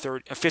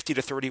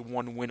 to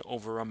 31 win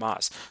over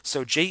Ramaz.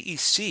 So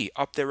JEC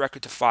upped their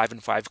record to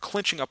 5-5,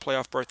 clinching a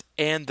playoff berth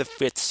and the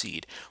 5th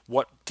seed.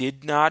 What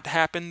did not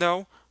happen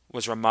though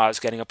was Ramaz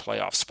getting a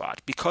playoff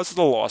spot. Because of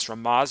the loss,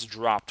 Ramaz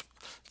dropped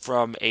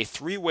from a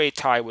 3-way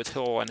tie with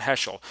Hillel and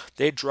Heschel.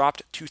 They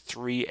dropped to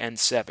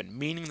 3-7,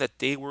 meaning that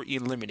they were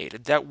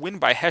eliminated. That win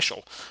by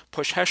Heschel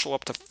pushed Heschel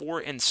up to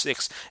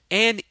 4-6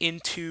 and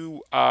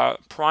into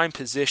prime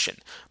position.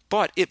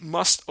 But it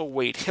must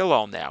await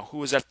Hillel now,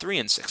 who is at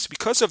 3-6.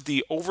 Because of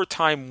the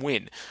overtime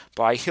win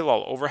by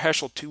Hillel over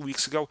Heschel 2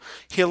 weeks ago,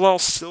 Hillel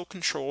still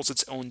controls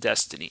its own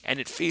destiny, and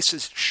it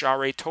faces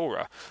Sha'arei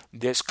Torah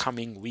this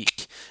coming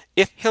week.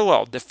 If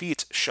Hillel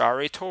defeats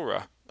Sha'arei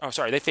Torah,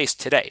 they face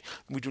today.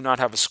 We do not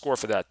have a score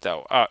for that,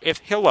 though. If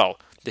Hillel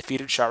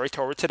defeated Sha'arei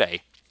Torah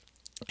today,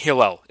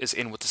 Hillel is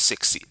in with the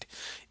 6th seed.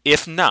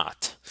 If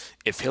not,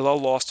 if Hillel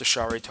lost to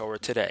Sha'arei Torah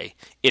today,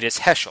 it is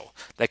Heschel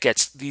that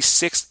gets the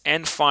 6th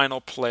and final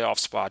playoff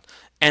spot,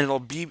 and it'll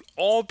be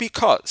all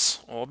because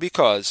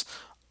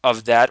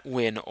of that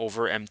win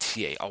over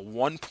MTA, a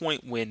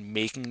 1-point win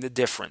making the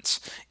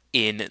difference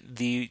in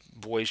the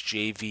boys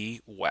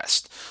JV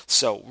West.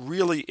 So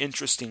really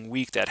interesting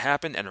week that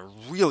happened, and a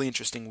really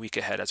interesting week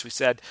ahead. As we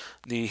said,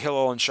 the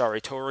Hillel and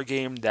Sha'arei Torah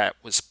game that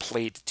was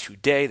played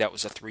today, that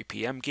was a 3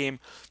 p.m. game.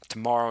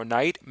 Tomorrow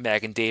night,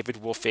 Magen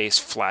David will face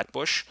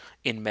Flatbush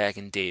in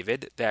Magen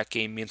David. That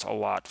game means a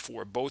lot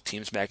for both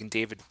teams. Magen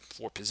David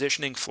for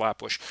positioning,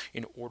 Flatbush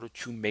in order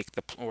to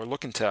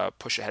looking to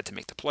push ahead to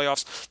make the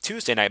playoffs.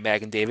 Tuesday night,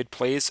 Magen David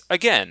plays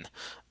again.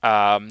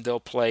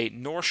 They'll play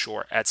North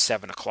Shore at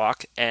 7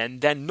 o'clock,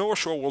 and then North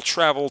Shore will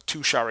travel to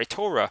Sha'arei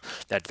Torah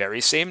that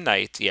very same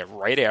night,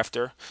 right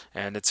after.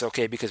 And it's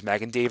okay because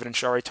Magen David and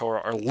Sha'arei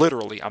Torah are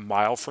literally a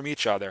mile from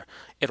each other.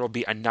 It'll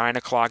be a 9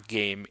 o'clock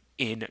game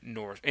in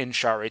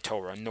Sha'arei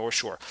Torah, North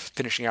Shore,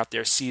 finishing out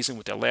their season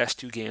with their last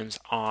 2 games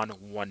on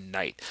one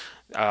night.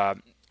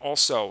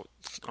 Also,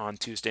 on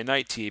Tuesday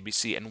night,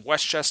 TABC and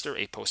Westchester,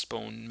 a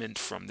postponement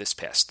from this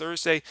past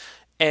Thursday.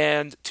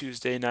 And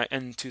this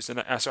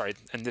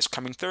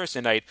coming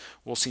Thursday night,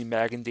 we'll see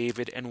Magen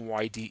David and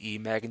YDE.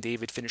 Magen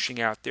David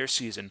finishing out their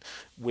season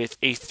with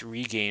a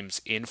 3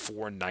 games in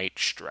 4-night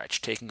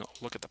stretch. Taking a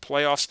look at the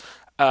playoffs,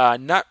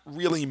 not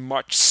really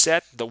much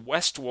set. The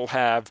West will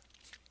have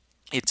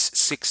its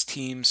 6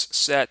 teams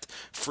set.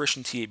 Frisch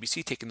and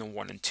TABC taking the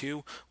 1 and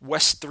 2.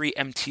 West 3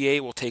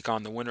 MTA will take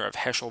on the winner of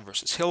Heschel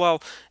versus Hillel,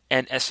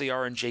 and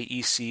SAR and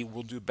JEC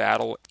will do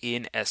battle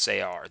in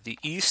SAR. The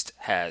East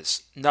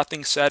has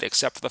nothing set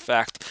except for the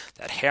fact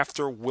that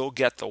Hafter will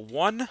get the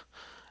 1,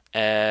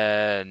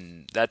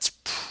 and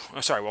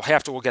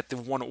Hafter will get the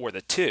 1 or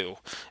the 2,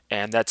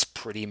 and that's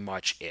pretty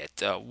much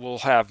it. We'll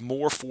have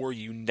more for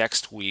you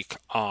next week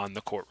on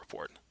the Court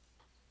Report.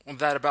 Well,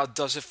 that about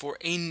does it for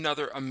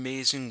another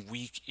amazing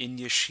week in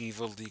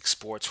Yeshiva League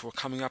sports. We're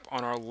coming up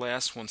on our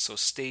last one, so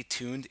stay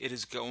tuned. It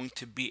is going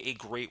to be a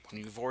great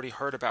one. You've already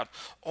heard about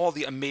all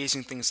the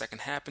amazing things that can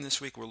happen this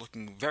week. We're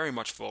looking very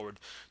much forward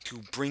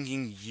to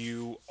bringing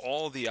you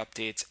all the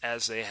updates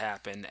as they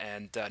happen.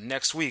 And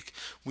next week,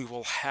 we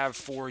will have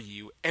for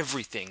you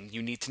everything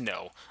you need to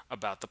know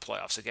about the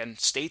playoffs. Again,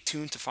 stay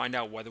tuned to find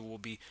out whether we'll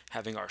be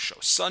having our show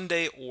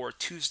Sunday or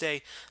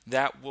Tuesday.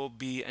 That will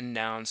be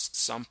announced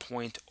some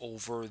point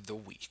over the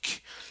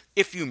week.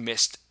 If you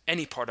missed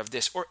any part of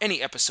this or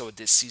any episode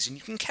this season,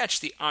 you can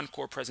catch the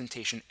encore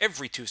presentation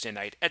every Tuesday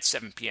night at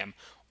 7 p.m.,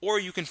 or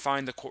you can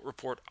find the Court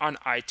Report on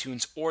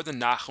iTunes or the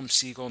Nachum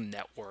Segal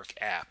Network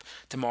app.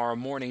 Tomorrow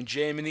morning,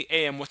 JM in the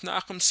AM with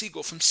Nachum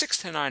Segal from 6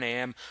 to 9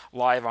 a.m.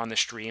 live on the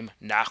stream,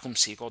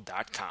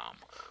 NachumSegal.com.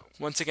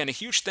 Once again, a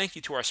huge thank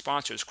you to our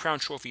sponsors, Crown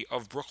Trophy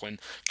of Brooklyn.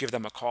 Give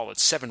them a call at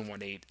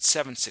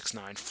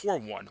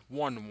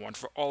 718-769-4111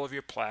 for all of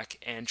your plaque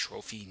and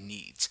trophy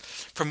needs.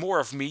 For more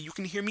of me, you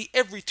can hear me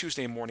every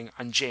Tuesday morning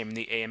on JM in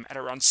the AM at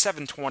around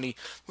 7:20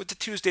 with the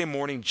Tuesday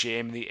morning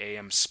JM in the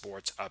AM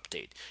Sports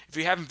Update. If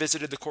you haven't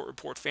visited the Court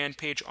Report fan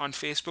page on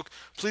Facebook,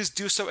 please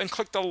do so and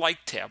click the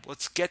like tab.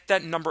 Let's get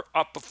that number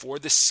up before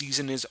the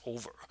season is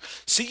over.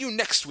 See you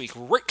next week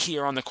right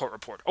here on the Court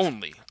Report,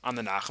 only on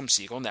the Nachum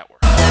Segal Network.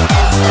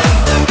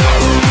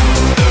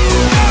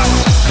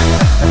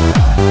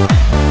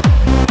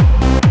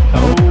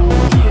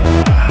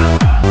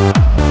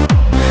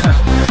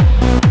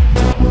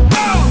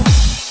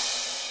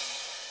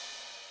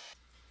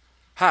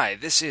 Hi,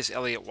 this is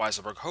Elliot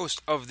Weiselberg,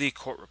 host of The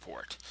Court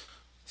Report.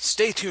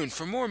 Stay tuned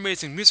for more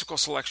amazing musical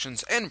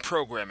selections and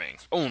programming,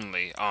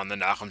 only on the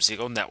Nachum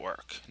Segal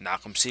Network,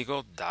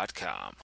 NachumSegal.com.